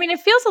 Yeah. I mean, it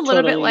feels a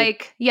little bit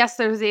like, yes,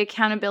 there's the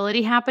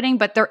accountability happening,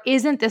 but there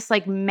isn't this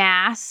like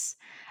mass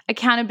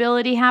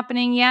accountability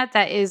happening yet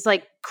that is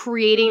like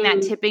creating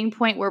that tipping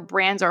point where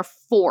brands are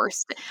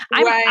forced.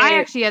 I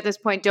actually at this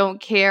point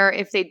don't care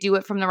if they do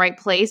it from the right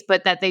place,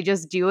 but that they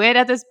just do it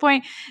at this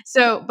point.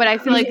 So, but I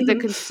feel like the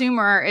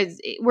consumer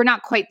we're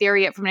not quite there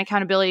yet from an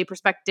accountability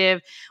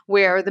perspective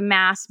where the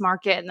mass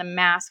market and the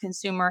mass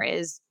consumer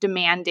is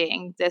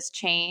demanding this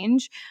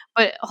change,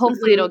 but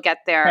hopefully it'll get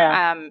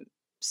there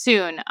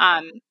soon.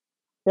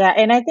 Yeah,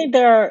 and I think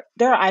there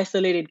are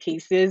isolated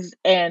cases,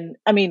 and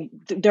I mean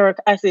there are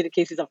isolated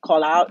cases of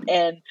call out,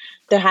 and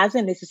there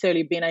hasn't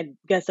necessarily been, I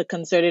guess, a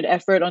concerted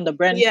effort on the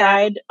brand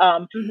side,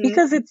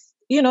 because it's,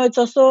 you know, it's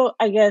also,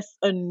 I guess,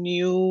 a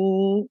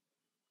new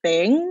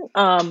thing,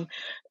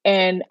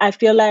 and I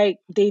feel like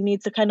they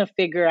need to kind of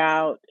figure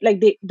out like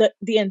the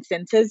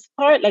incentives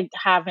part, like they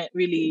haven't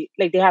really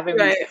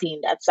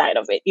seen that side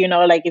of it, you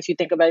know, like if you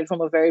think about it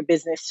from a very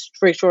business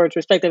straightforward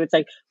perspective, it's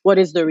like, what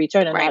is the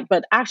return on that?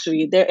 But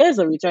actually there is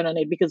a return on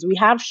it because we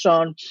have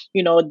shown,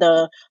 you know,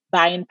 the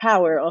buying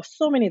power of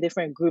so many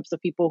different groups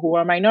of people who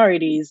are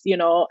minorities, you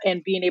know,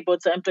 and being able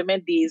to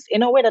implement these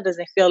in a way that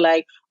doesn't feel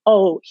like,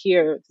 oh,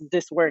 here,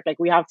 this work. Like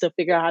we have to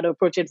figure out how to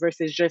approach it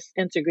versus just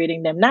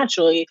integrating them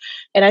naturally.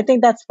 And I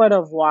think that's part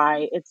of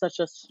why it's such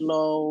a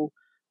slow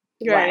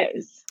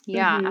rise.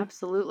 Yeah,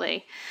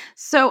 absolutely.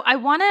 So I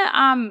want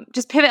to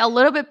just pivot a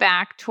little bit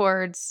back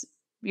towards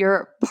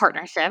your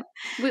partnership.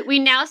 We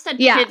now said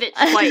pivot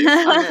twice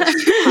on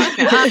this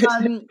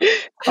podcast.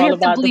 We have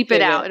to bleep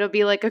it out. It'll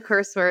be like a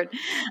curse word.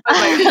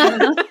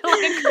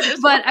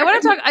 But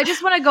I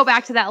just want to go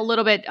back to that a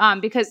little bit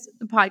because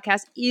the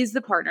podcast is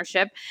the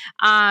partnership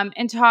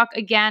and talk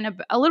again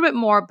a little bit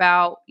more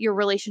about your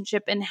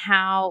relationship and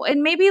how,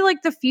 and maybe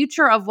like the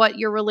future of what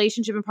your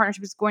relationship and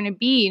partnership is going to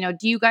be.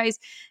 Do you guys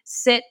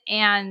sit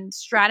and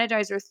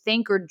strategize or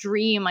think or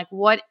dream like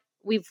what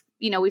we've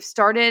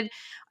started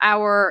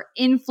our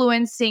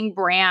influencing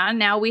brand.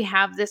 Now we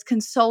have this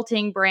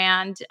consulting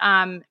brand.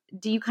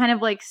 Do you kind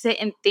of like sit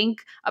and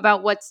think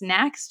about what's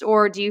next?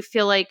 Or do you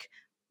feel like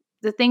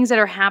the things that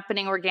are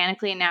happening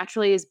organically and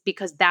naturally is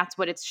because that's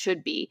what it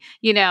should be,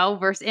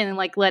 versus in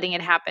like letting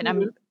it happen?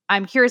 Mm-hmm.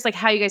 I'm curious like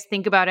how you guys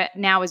think about it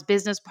now as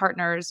business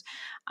partners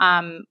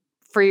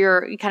for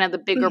your kind of the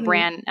bigger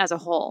brand as a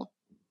whole.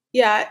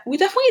 Yeah, we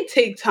definitely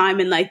take time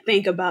and like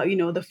think about,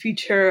 the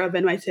future of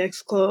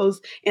NYCxClothes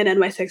and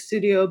NYCx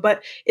Studio.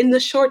 But in the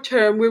short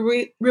term,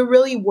 we're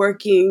really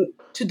working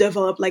to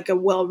develop like a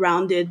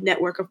well-rounded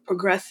network of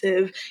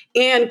progressive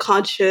and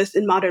conscious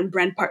and modern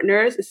brand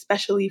partners,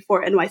 especially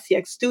for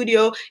NYCx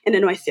Studio and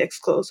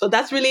NYCxClothes. So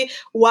that's really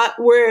what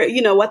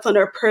what's on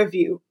our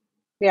purview.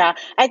 Yeah,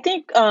 I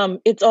think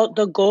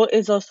the goal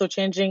is also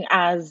changing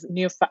as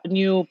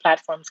new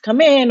platforms come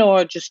in,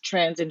 or just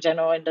trends in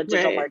general in the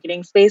digital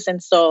marketing space.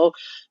 And so,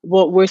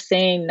 what we're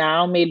saying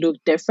now may look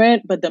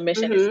different, but the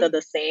mission is still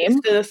the same. It's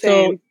still the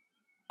same. So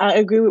I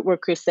agree with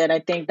what Chris said. I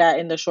think that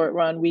in the short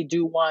run, we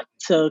do want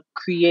to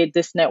create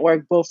this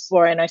network both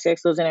for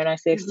NYCxClothes and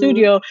NYCx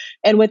Studio.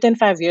 And within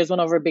 5 years, one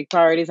of our big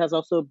priorities has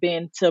also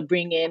been to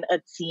bring in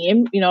a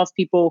team, of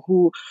people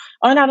who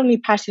are not only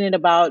passionate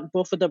about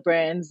both of the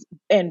brands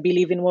and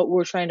believe in what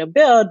we're trying to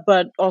build,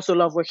 but also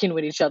love working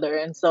with each other.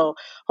 And so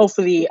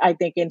hopefully, I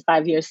think in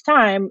 5 years'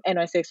 time,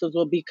 NYCxClothes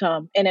will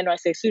become, and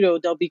NYCx Studio,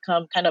 they'll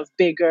become kind of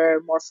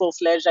bigger, more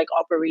full-fledged like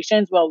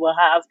operations where we'll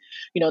have,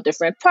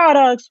 different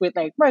products with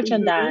like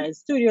merchandise,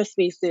 studio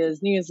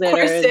spaces, newsletters,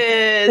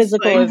 courses,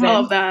 physical like, events,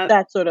 all of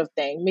that sort of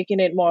thing, making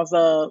it more of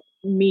a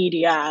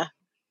media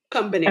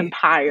company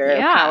empire,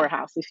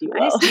 powerhouse, if you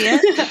will. I see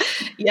it.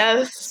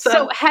 Yes.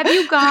 So have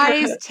you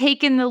guys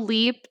taken the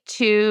leap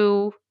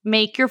to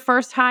make your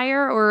first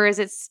hire, or is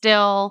it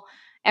still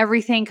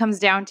everything comes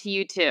down to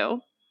you two?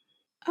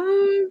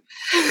 Well,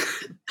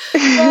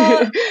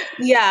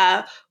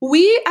 yeah,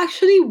 we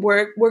actually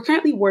we're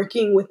currently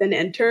working with an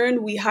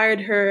intern. We hired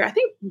her, I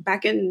think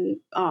back in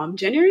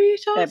January,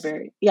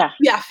 February. Yeah,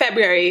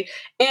 February.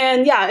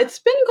 And yeah, it's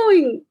been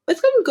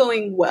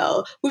going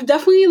well. We've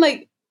definitely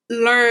like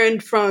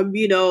learned from,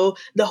 the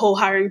whole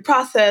hiring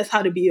process,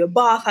 how to be a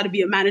boss, how to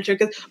be a manager,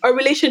 because our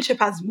relationship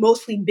has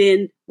mostly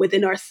been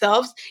within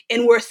ourselves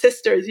and we're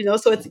sisters,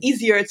 so it's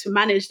easier to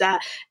manage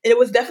that. And it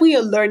was definitely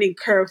a learning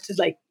curve to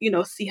like,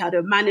 see how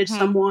to manage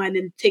someone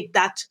and take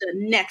that to the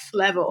next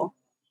level.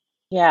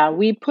 Yeah,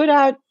 we put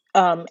out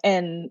a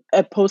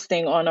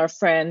posting on our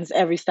friends,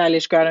 Every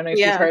Stylish Girl. I don't know if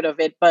you've heard of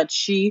it, but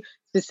she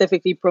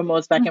specifically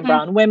promotes Black and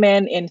brown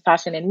women in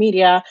fashion and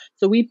media.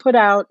 So we put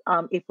out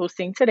a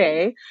posting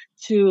today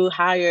to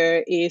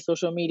hire a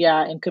social media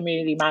and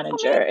community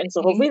manager. And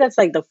so hopefully that's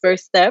like the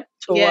first step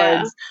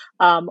towards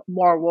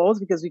more roles,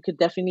 because we could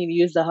definitely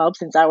use the help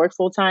since I work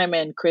full-time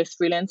and Chris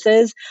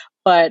freelances.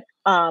 But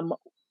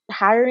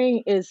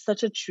hiring is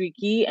such a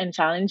tricky and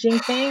challenging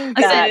thing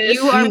that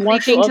you are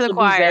preaching to the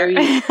choir.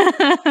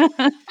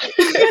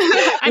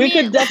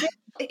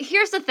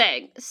 Here's the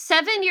thing.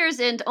 7 years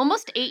into,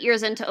 almost 8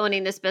 years into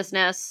owning this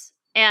business,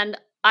 and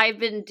I've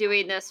been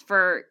doing this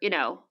for,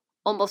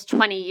 almost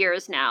 20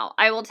 years now.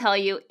 I will tell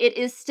you, it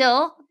is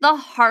still the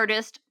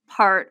hardest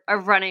part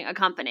of running a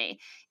company.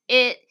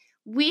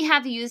 We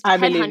have used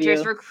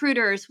headhunters,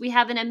 recruiters. We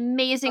have an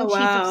amazing chief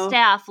of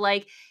staff.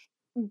 Like,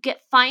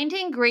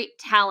 finding great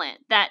talent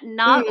that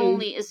not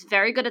only is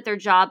very good at their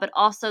job, but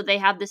also they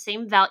have the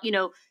same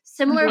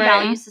similar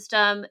value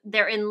system.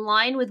 They're in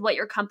line with what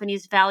your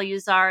company's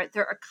values are.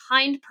 They're a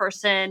kind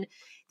person.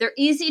 They're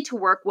easy to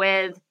work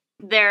with.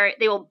 They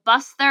will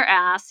bust their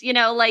ass.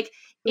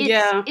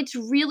 It's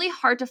really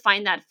hard to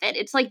find that fit.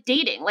 It's like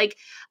dating. Like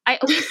I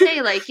always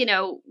say, like,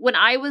 when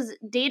I was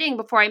dating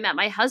before I met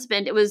my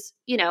husband, it was,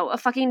 a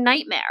fucking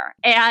nightmare.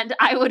 And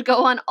I would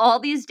go on all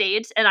these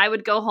dates and I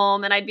would go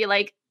home and I'd be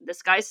like,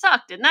 this guy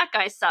sucked and that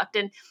guy sucked.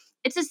 And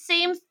it's the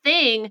same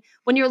thing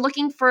when you're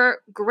looking for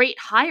great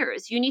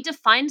hires. You need to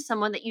find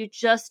someone that you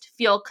just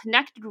feel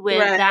connected with,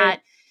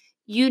 that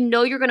you're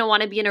going to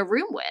want to be in a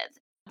room with.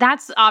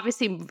 That's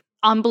obviously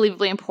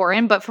unbelievably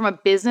important, but from a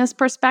business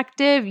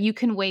perspective, you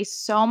can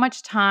waste so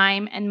much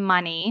time and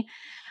money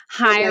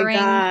hiring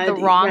the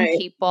wrong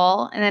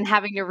people and then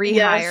having to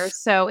rehire.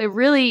 So it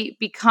really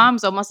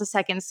becomes almost a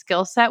second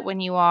skill set when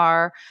you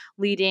are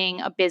leading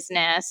a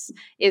business,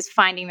 is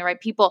finding the right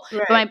people.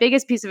 But my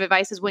biggest piece of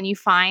advice is when you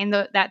find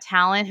that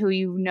talent who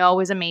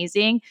is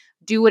amazing,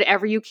 do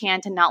whatever you can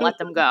to not let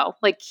them go.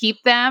 Like keep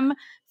them,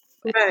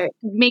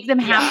 make them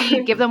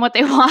happy, give them what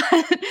they want,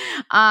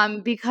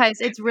 because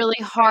it's really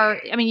hard.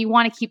 I mean, you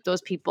want to keep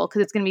those people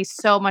because it's going to be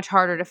so much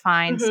harder to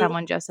find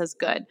someone just as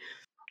good.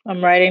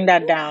 I'm writing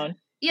that down.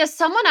 Yeah,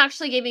 someone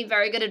actually gave me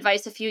very good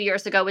advice a few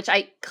years ago, which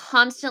I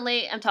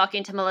constantly am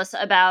talking to Melissa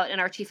about and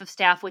our chief of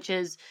staff, which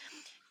is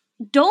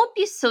don't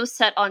be so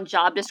set on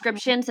job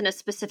descriptions in a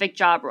specific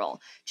job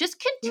role.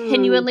 Just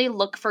continually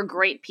look for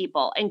great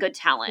people and good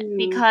talent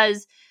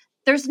because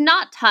there's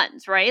not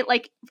tons, right?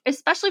 Like,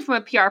 especially from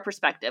a PR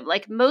perspective,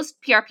 like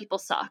most PR people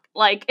suck.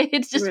 Like,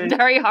 it's just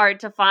very hard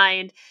to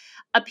find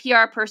a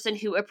PR person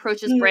who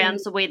approaches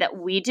brands the way that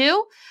we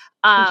do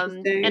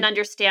and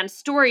understands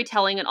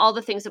storytelling and all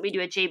the things that we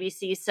do at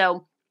JBC.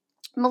 So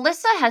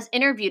Melissa has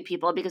interviewed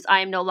people because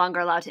I am no longer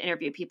allowed to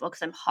interview people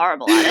because I'm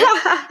horrible at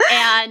it.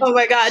 And oh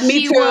my God,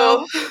 me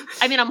too.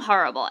 I'm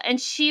horrible.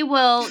 And she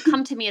will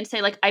come to me and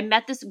say, like, I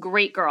met this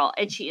great girl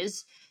and she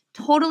is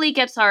totally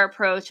gets our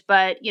approach,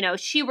 but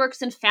she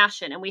works in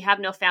fashion and we have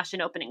no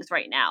fashion openings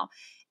right now.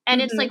 And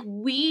it's like,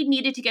 we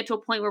needed to get to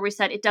a point where we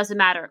said, it doesn't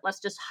matter. Let's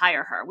just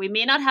hire her. We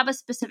may not have a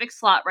specific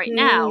slot right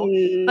now,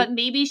 but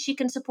maybe she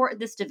can support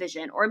this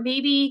division, or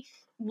maybe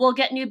we'll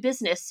get new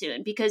business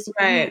soon, because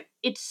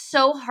it's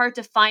so hard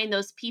to find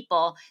those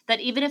people that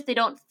even if they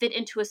don't fit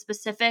into a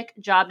specific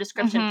job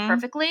description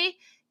perfectly,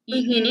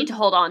 you need to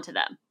hold on to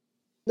them.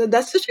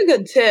 That's such a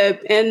good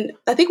tip. And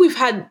I think we've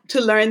had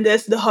to learn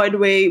this the hard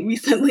way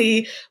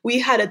recently. We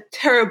had a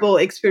terrible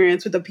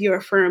experience with a PR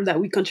firm that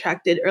we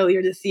contracted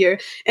earlier this year.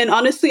 And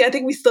honestly, I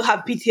think we still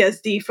have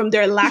PTSD from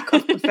their lack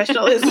of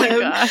professionalism.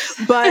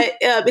 But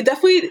it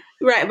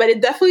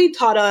definitely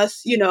taught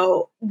us,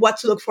 what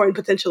to look for in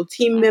potential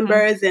team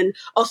members, and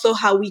also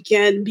how we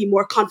can be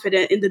more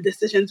confident in the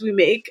decisions we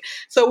make.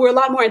 So we're a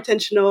lot more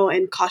intentional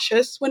and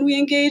cautious when we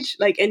engage,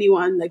 like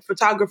anyone, like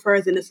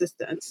photographers and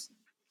assistants.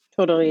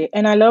 Totally.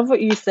 And I love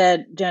what you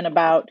said, Jen,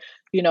 about,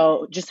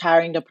 just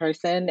hiring the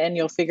person and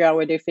you'll figure out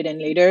where they fit in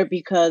later,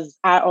 because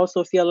I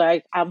also feel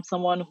like I'm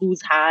someone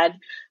who's had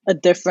a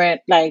different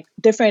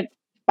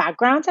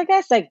backgrounds, I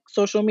guess, like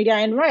social media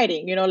and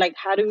writing, like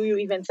how do you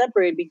even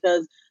separate?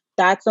 Because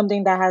that's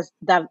something that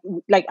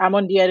I'm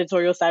on the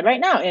editorial side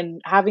right now,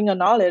 and having a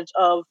knowledge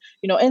of,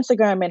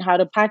 Instagram and how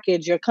to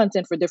package your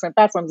content for different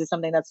platforms is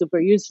something that's super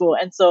useful.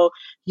 And so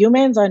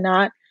humans are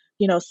not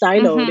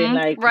siloed in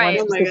one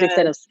specific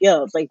set of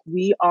skills. Like,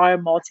 we are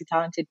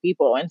multi-talented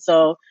people. And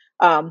so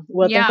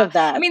think of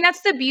that. I mean,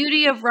 that's the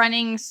beauty of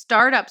running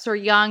startups or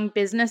young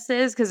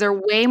businesses, because they're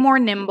way more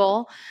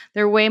nimble.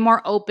 They're way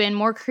more open,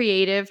 more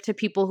creative to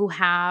people who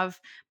have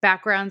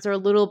backgrounds that are a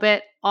little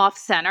bit off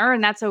center,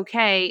 and that's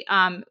okay.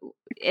 And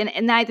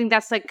I think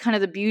that's like kind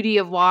of the beauty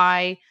of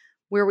why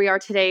where we are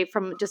today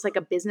from just like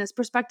a business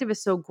perspective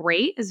is so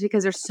great, is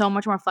because there's so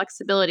much more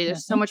flexibility.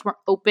 There's so much more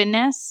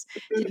openness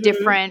to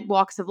different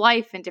walks of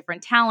life and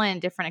different talent,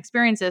 different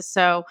experiences.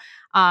 So,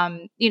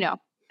 I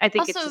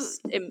think also,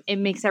 it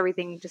makes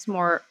everything just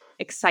more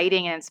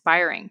exciting and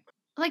inspiring.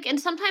 Like, and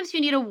sometimes you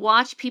need to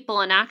watch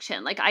people in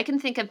action. Like, I can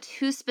think of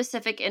 2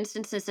 specific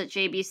instances at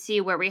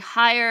JBC where we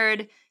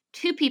hired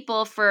 2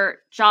 people for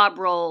job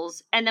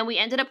roles, and then we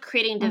ended up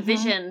creating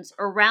divisions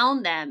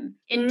around them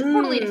in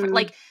totally different,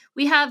 like,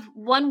 we have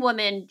one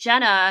woman,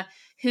 Jenna,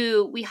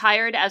 who we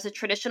hired as a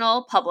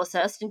traditional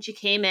publicist, and she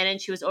came in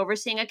and she was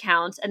overseeing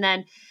accounts. And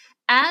then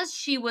as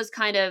she was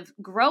kind of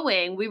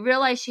growing, we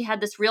realized she had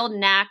this real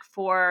knack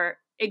for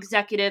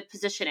executive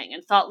positioning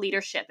and thought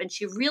leadership. And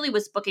she really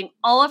was booking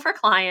all of her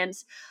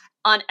clients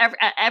on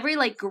every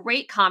like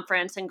great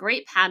conference and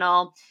great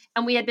panel.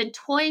 And we had been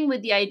toying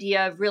with the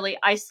idea of really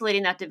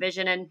isolating that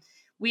division. And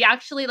we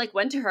actually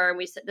went to her and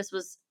we said, this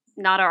was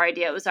not our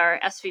idea. It was our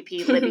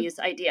SVP Libby's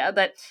idea.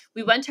 But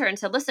we went to her and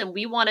said, listen,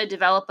 we want to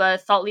develop a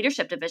thought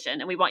leadership division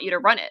and we want you to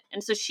run it.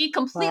 And so she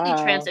completely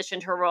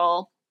transitioned her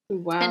role.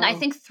 Wow. And I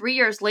think 3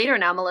 years later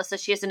now, Melissa,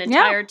 she has an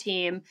entire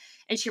team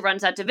and she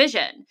runs that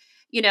division,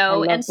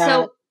 and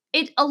so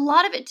a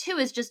lot of it too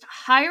is just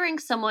hiring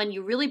someone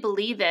you really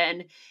believe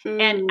in.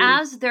 And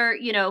as they're,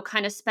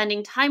 kind of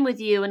spending time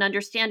with you and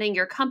understanding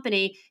your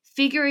company,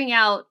 figuring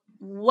out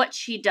what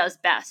she does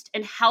best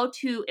and how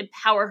to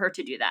empower her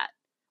to do that,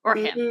 or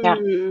him.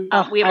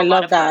 We have a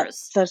lot of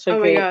hers. Such a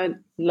great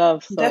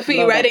love.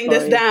 Definitely writing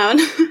this down.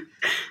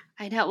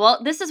 I know.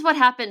 Well, this is what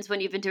happens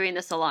when you've been doing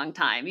this a long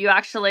time. You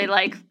actually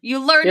you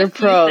learn You're a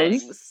few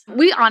things.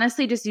 We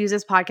honestly just use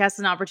this podcast as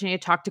an opportunity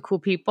to talk to cool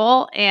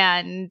people.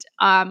 And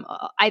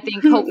I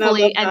think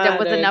hopefully end up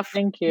with enough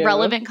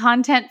relevant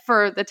content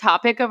for the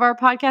topic of our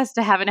podcast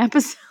to have an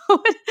episode.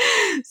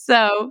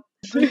 So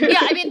yeah,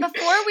 I mean,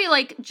 before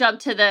we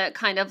jump to the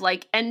kind of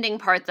ending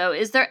part though,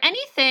 is there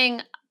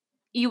anything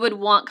you would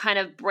want kind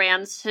of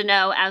brands to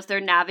know as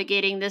they're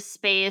navigating this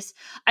space?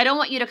 I don't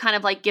want you to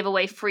kind of give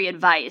away free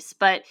advice,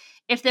 but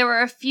if there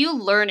were a few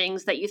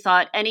learnings that you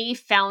thought any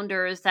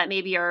founders that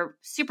maybe are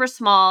super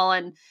small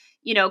and,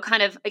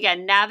 kind of,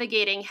 again,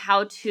 navigating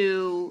how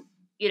to,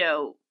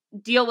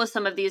 deal with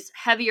some of these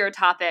heavier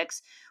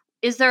topics,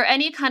 is there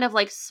any kind of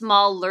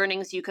small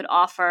learnings you could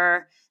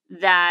offer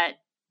that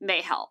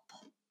may help?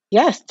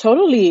 Yes,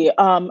 totally.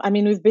 I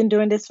mean, we've been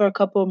doing this for a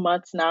couple of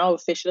months now,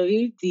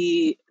 officially,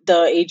 the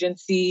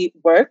agency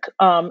work.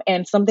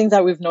 And some things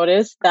that we've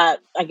noticed that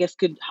I guess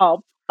could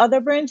help other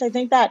brands. I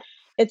think that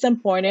it's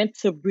important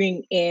to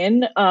bring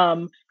in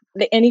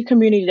any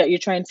community that you're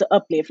trying to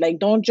uplift. Like,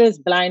 don't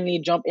just blindly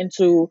jump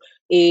into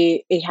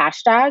a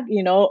hashtag,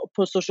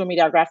 post social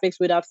media graphics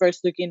without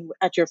first looking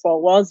at your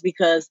four walls,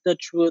 because the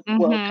truth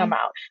will come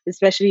out,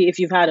 especially if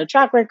you've had a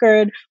track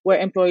record where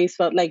employees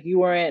felt like you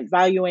weren't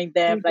valuing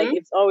them. Like,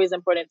 it's always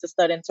important to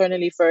start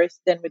internally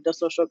first, then with the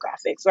social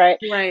graphics, right?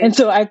 And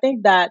so I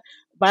think that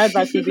my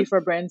advice would be for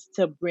brands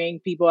to bring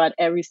people at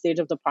every stage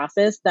of the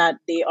process that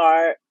they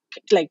are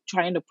like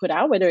trying to put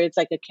out, whether it's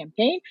like a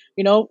campaign.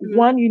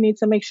 One, you need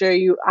to make sure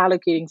you're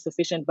allocating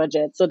sufficient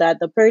budget so that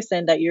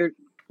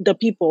the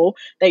people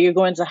that you're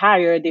going to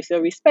hire, they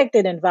feel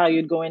respected and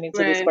valued going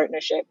into this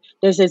partnership.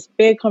 There's this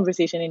big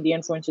conversation in the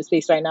influencer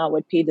space right now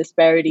with pay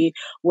disparity,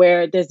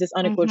 where there's this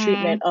unequal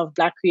treatment of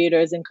Black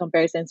creators in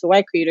comparison to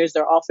white creators.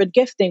 They're offered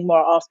gifting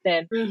more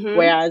often,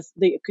 whereas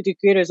the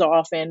creators are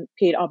often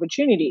paid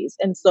opportunities.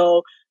 And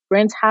so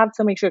brands have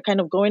to make sure,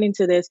 kind of going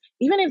into this,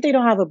 even if they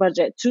don't have a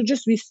budget, to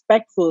just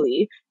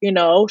respectfully,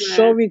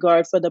 show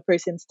regard for the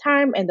person's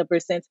time and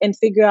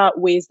figure out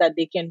ways that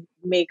they can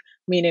make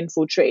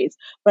meaningful trades.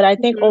 But I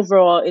think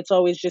overall, it's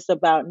always just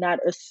about not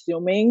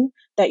assuming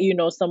that you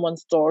know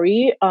someone's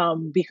story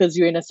because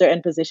you're in a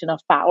certain position of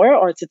power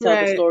or to tell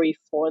the story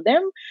for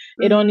them.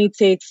 It only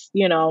takes,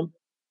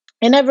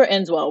 it never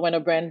ends well when a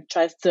brand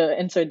tries to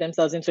insert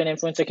themselves into an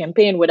influencer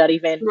campaign without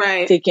even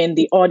taking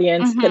the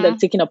audience,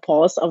 taking a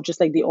pulse of just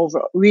like the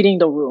over reading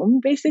the room,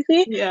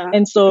 basically.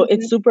 And so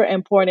it's super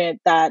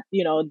important that,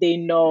 they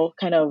know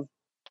kind of,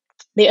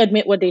 they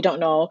admit what they don't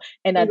know,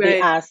 and that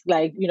they ask,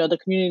 like, the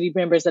community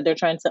members that they're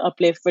trying to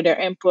uplift for their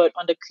input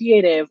on the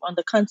creative, on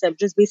the concept,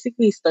 just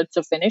basically start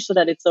to finish, so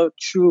that it's a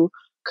true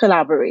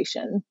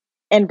collaboration.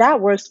 And that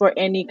works for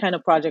any kind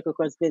of project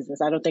across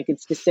business. I don't think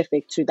it's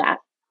specific to that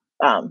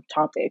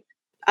topic.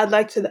 I'd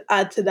like to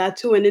add to that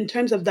too. And in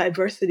terms of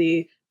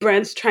diversity,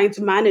 brands trying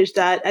to manage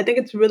that, I think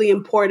it's really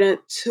important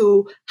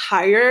to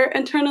hire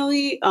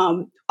internally,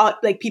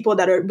 like people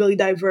that are really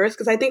diverse,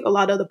 because I think a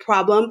lot of the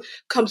problem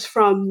comes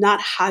from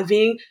not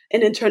having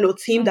an internal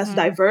team that's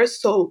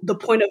diverse. So the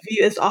point of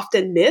view is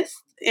often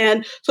missed.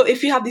 And so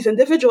if you have these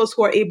individuals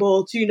who are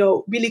able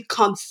to, really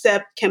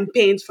concept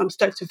campaigns from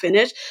start to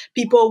finish,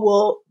 people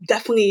will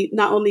definitely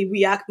not only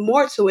react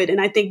more to it,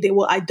 and I think they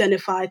will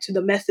identify to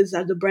the message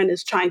that the brand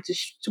is trying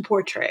to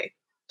portray.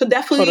 So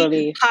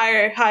definitely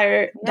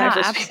hire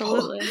diverse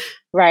people.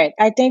 Right.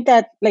 I think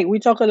that, like, we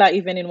talk a lot,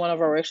 even in one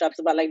of our workshops,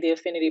 about like the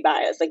affinity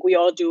bias. Like, we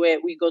all do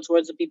it. We go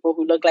towards the people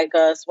who look like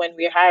us. When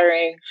we're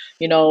hiring,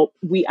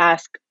 we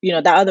ask,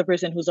 that other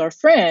person who's our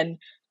friend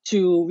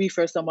to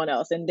refer someone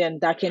else, and then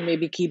that can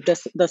maybe keep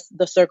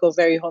the circle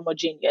very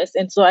homogeneous.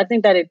 And so I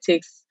think that it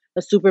takes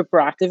a super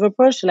proactive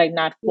approach to like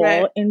not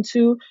fall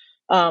into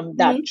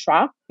that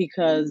trap,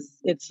 because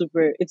it's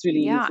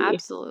really easy.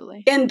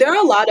 Absolutely. And there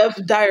are a lot of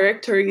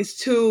directories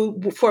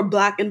too for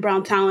Black and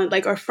brown talent.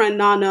 Like our friend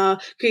Nana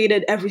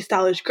created Every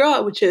Stylish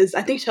Girl, which is,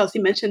 I think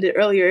Shelcy mentioned it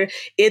earlier.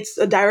 It's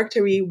a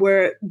directory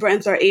where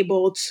brands are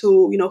able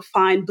to,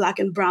 find Black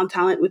and brown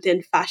talent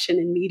within fashion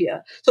and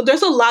media. So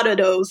there's a lot of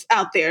those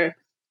out there.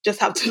 Just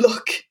have to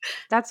look.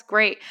 That's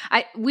great.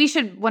 We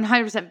should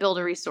 100% build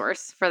a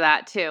resource for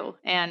that too,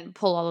 and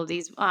pull all of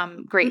these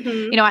great.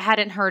 I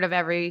hadn't heard of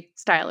Every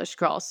Stylish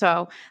Girl,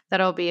 so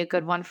that'll be a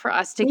good one for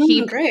us to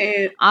keep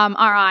our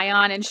eye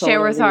on and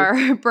share with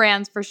our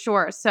brands for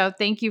sure. So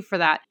thank you for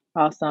that.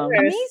 Awesome.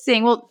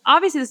 Amazing. Well,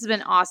 obviously this has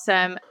been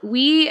awesome.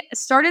 We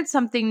started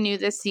something new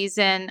this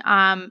season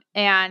and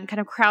kind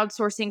of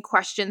crowdsourcing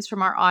questions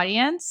from our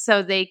audience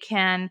so they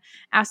can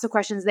ask the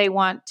questions they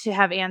want to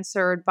have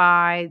answered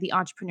by the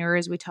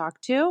entrepreneurs we talk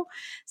to.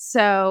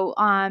 So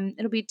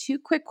it'll be 2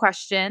 quick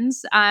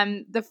questions.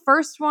 The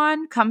first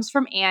one comes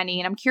from Annie,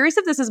 and I'm curious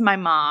if this is my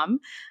mom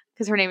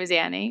because her name is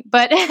Annie.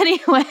 But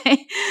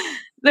anyway,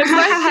 the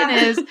question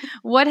is,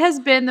 what has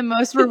been the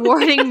most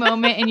rewarding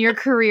moment in your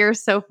career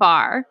so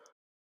far?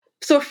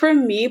 So for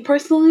me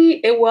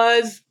personally, it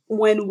was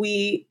when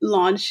we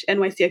launched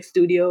NYCx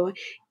Studio,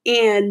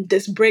 and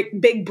this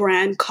big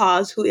brand,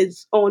 Cause, who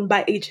is owned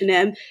by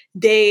H&M,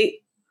 they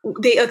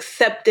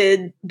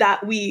accepted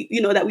that we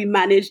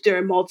managed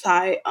their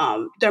multi-layered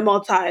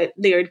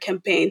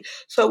campaign.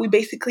 So we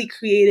basically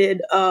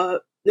created a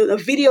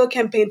video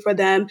campaign for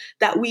them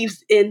that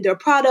weaves in their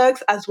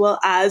products as well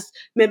as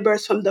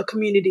members from the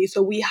community.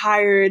 So we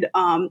hired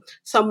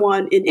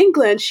someone in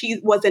England. She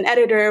was an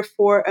editor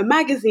for a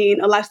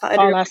magazine, a lifestyle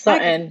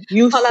editor.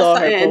 You saw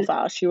her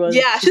profile. She's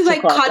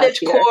like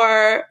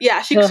cottagecore.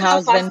 Yeah, she Hill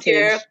House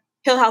Vintage.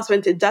 Hill House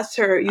Vintage. That's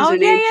her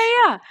username.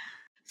 Oh yeah.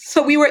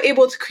 So we were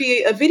able to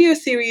create a video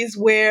series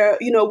where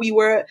we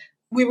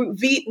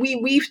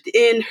weaved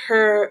in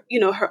her,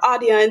 her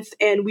audience,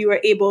 and we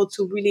were able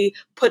to really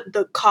put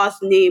the Cause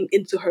name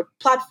into her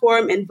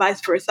platform and vice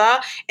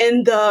versa.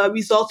 And the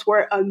results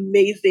were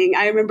amazing.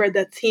 I remember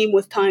the team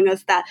was telling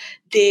us that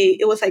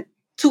it was like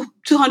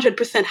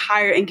 200%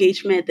 higher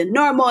engagement than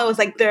normal. It was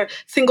like their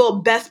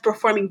single best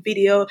performing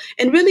video.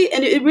 And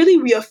it really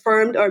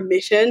reaffirmed our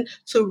mission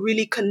to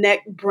really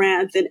connect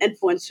brands and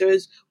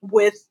influencers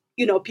with,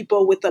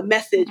 people with a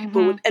message,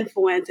 people with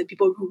influence, and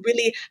people who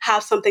really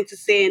have something to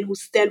say and who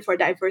stand for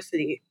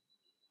diversity.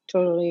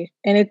 Totally.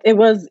 And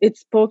it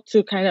spoke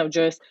to kind of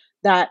just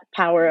that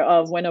power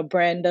of when a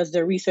brand does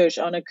the research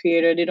on a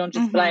creator, they don't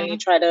just blindly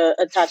try to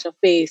attach a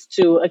face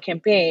to a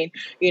campaign,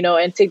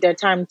 and take their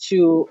time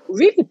to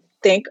really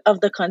think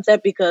of the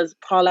concept, because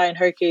Paula, in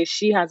her case,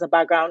 she has a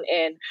background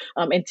in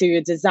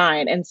interior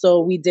design. And so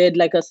we did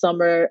like a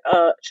summer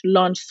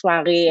launch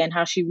soiree, and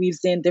how she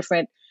weaves in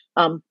different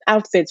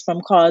outfits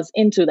from cause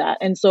into that.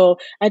 And so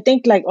I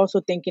think like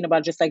also thinking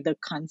about just like the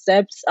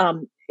concepts,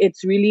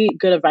 it's really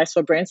good advice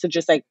for brands to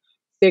just like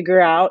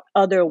figure out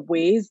other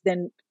ways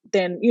than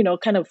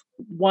kind of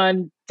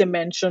one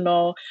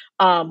dimensional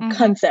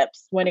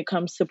concepts when it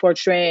comes to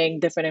portraying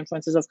different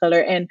influences of color.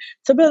 And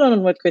to build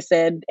on what Chris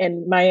said,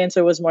 and my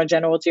answer was more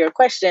general to your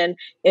question,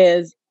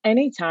 is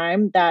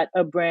anytime that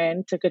a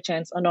brand took a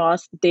chance on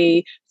us,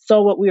 they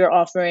saw what we were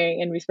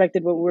offering and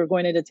respected what we were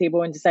going to the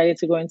table and decided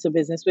to go into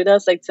business with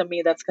us, like to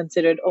me, that's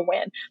considered a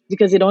win,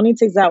 because it only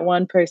takes that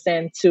one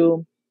person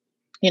to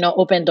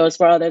open doors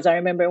for others. I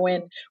remember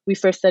when we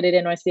first started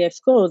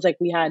NYCxClothes, like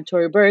we had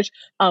Tory Burch,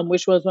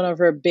 which was one of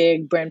her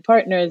big brand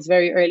partners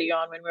very early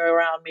on when we were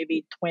around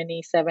maybe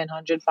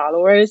 2,700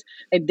 followers.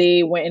 Like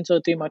they went into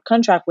a 3-month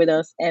contract with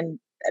us, and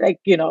like,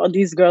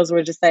 these girls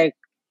were just like,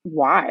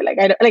 why? Like,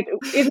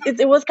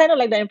 it was kind of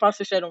like the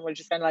imposter syndrome. We're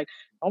just kind of like,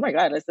 oh my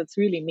God, that's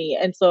really me.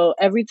 And so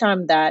every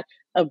time that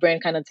a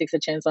brand kind of takes a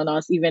chance on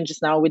us, even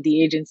just now with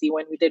the agency,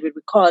 when we did it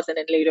with Cause, and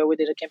then later we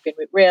did a campaign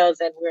with Rails,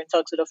 and we're in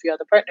talks with a few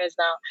other partners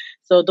now.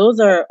 So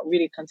those are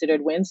really considered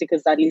wins,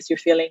 because at least you're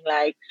feeling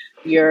like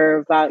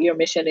your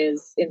mission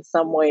is in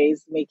some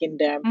ways making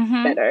them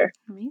better.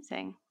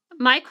 Amazing.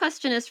 My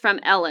question is from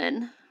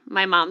Ellen.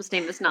 My mom's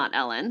name is not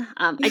Ellen.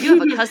 I do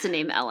have a cousin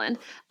named Ellen.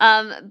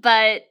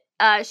 But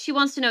she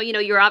wants to know,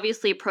 you're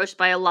obviously approached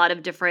by a lot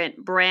of different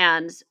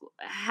brands.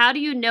 How do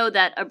you know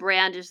that a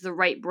brand is the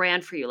right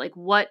brand for you? Like,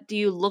 what do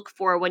you look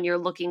for when you're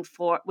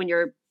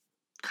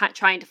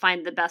trying to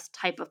find the best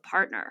type of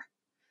partner?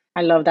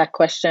 I love that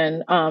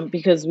question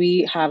because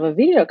we have a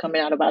video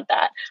coming out about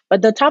that.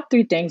 But the top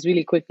 3 things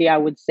really quickly, I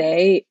would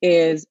say,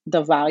 is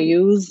the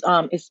values.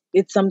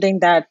 It's something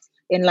that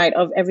in light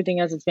of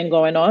everything else that's been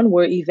going on,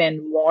 we're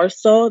even more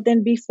so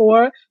than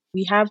before.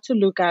 We have to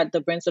look at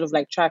the brand sort of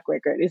like track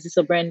record. Is this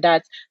a brand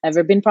that's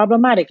ever been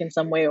problematic in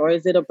some way? Or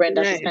is it a brand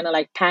that's just kind of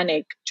like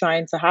panic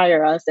trying to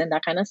hire us and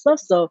that kind of stuff?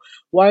 So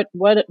what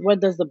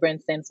does the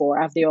brand stand for?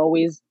 Have they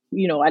always,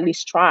 at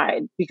least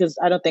tried? Because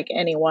I don't think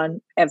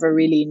anyone ever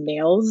really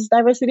nails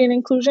diversity and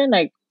inclusion.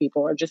 Like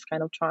people are just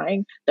kind of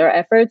trying their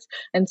efforts.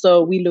 And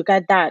so we look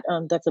at that.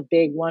 That's a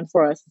big one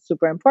for us. It's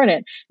super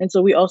important. And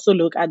so we also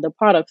look at the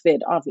product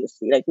fit,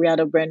 obviously. Like we had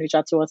a brand reach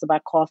out to us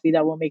about coffee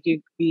that will make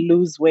you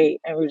lose weight.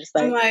 And we're just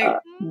like,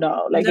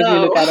 no. Like if you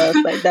look at us,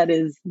 like that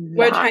is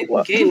not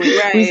what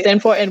we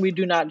stand for, and we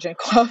do not drink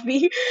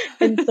coffee.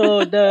 And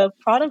so the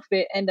product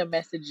fit and the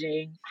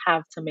messaging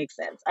have to make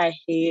sense. I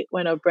hate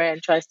when a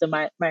brand tries to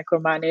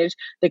micromanage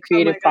the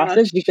creative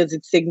process, because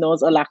it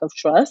signals a lack of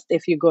trust.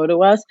 If you go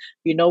to us,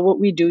 you know what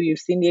we do, you've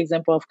seen the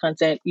example of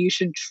content, you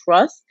should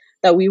trust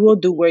that we will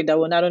do work that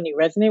will not only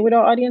resonate with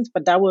our audience,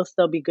 but that will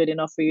still be good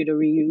enough for you to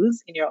reuse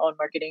in your own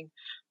marketing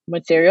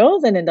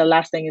materials. And then the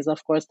last thing is,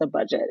 of course, the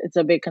budget. It's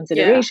a big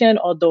consideration,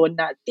 although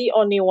not the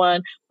only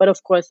one. But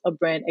of course, a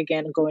brand,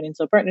 again, going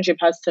into a partnership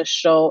has to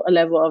show a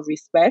level of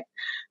respect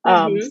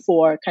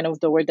for kind of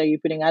the work that you're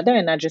putting out there,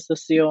 and not just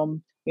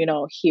assume,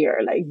 here,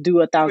 like do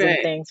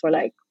 1,000 things for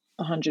like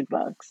 $100.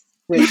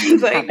 Which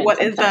like, what sometimes.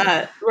 Is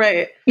that?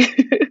 Right.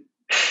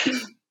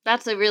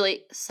 That's a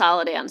really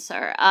solid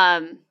answer.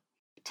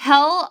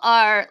 Tell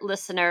our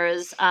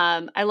listeners,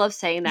 I love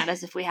saying that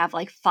as if we have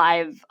like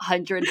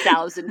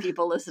 500,000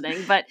 people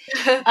listening, but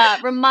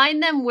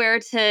remind them where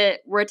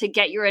to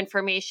get your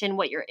information,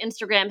 what your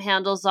Instagram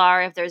handles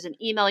are, if there's an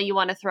email you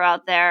want to throw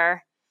out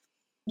there.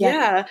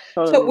 Yeah.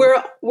 Totally.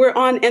 So we're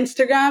on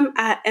Instagram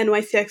at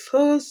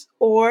NYCxClothes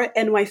or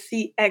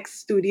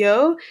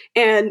NYCxStudio,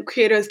 and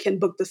creators can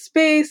book the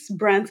space,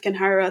 brands can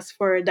hire us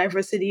for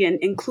diversity and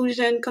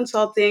inclusion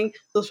consulting,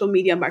 social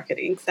media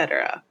marketing,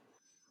 etc.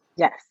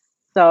 Yes.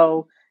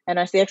 So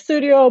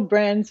NYCxStudio,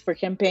 brands for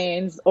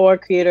campaigns or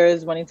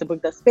creators wanting to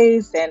book the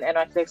space, and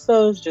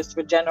NYCxClothes just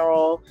for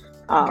general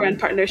brand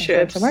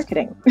partnerships,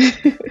 marketing.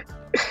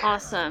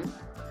 Awesome.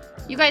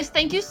 You guys,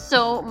 thank you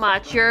so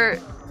much. You're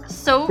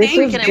so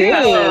freaking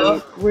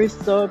impressive. We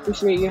so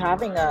appreciate you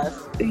having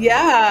us.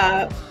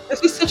 Yeah,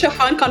 this was such a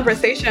fun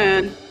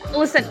conversation.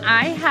 Listen,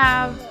 I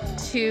have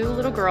 2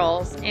 little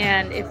girls,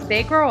 and if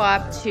they grow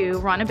up to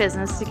run a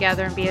business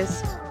together and be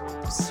as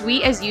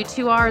sweet as you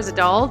 2 are as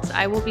adults,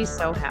 I will be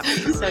so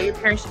happy. So your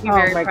parents should be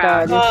very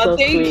proud. God, you're so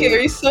thank sweet. you.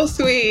 You're so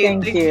sweet.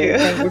 Thank you.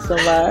 Thank you so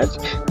much.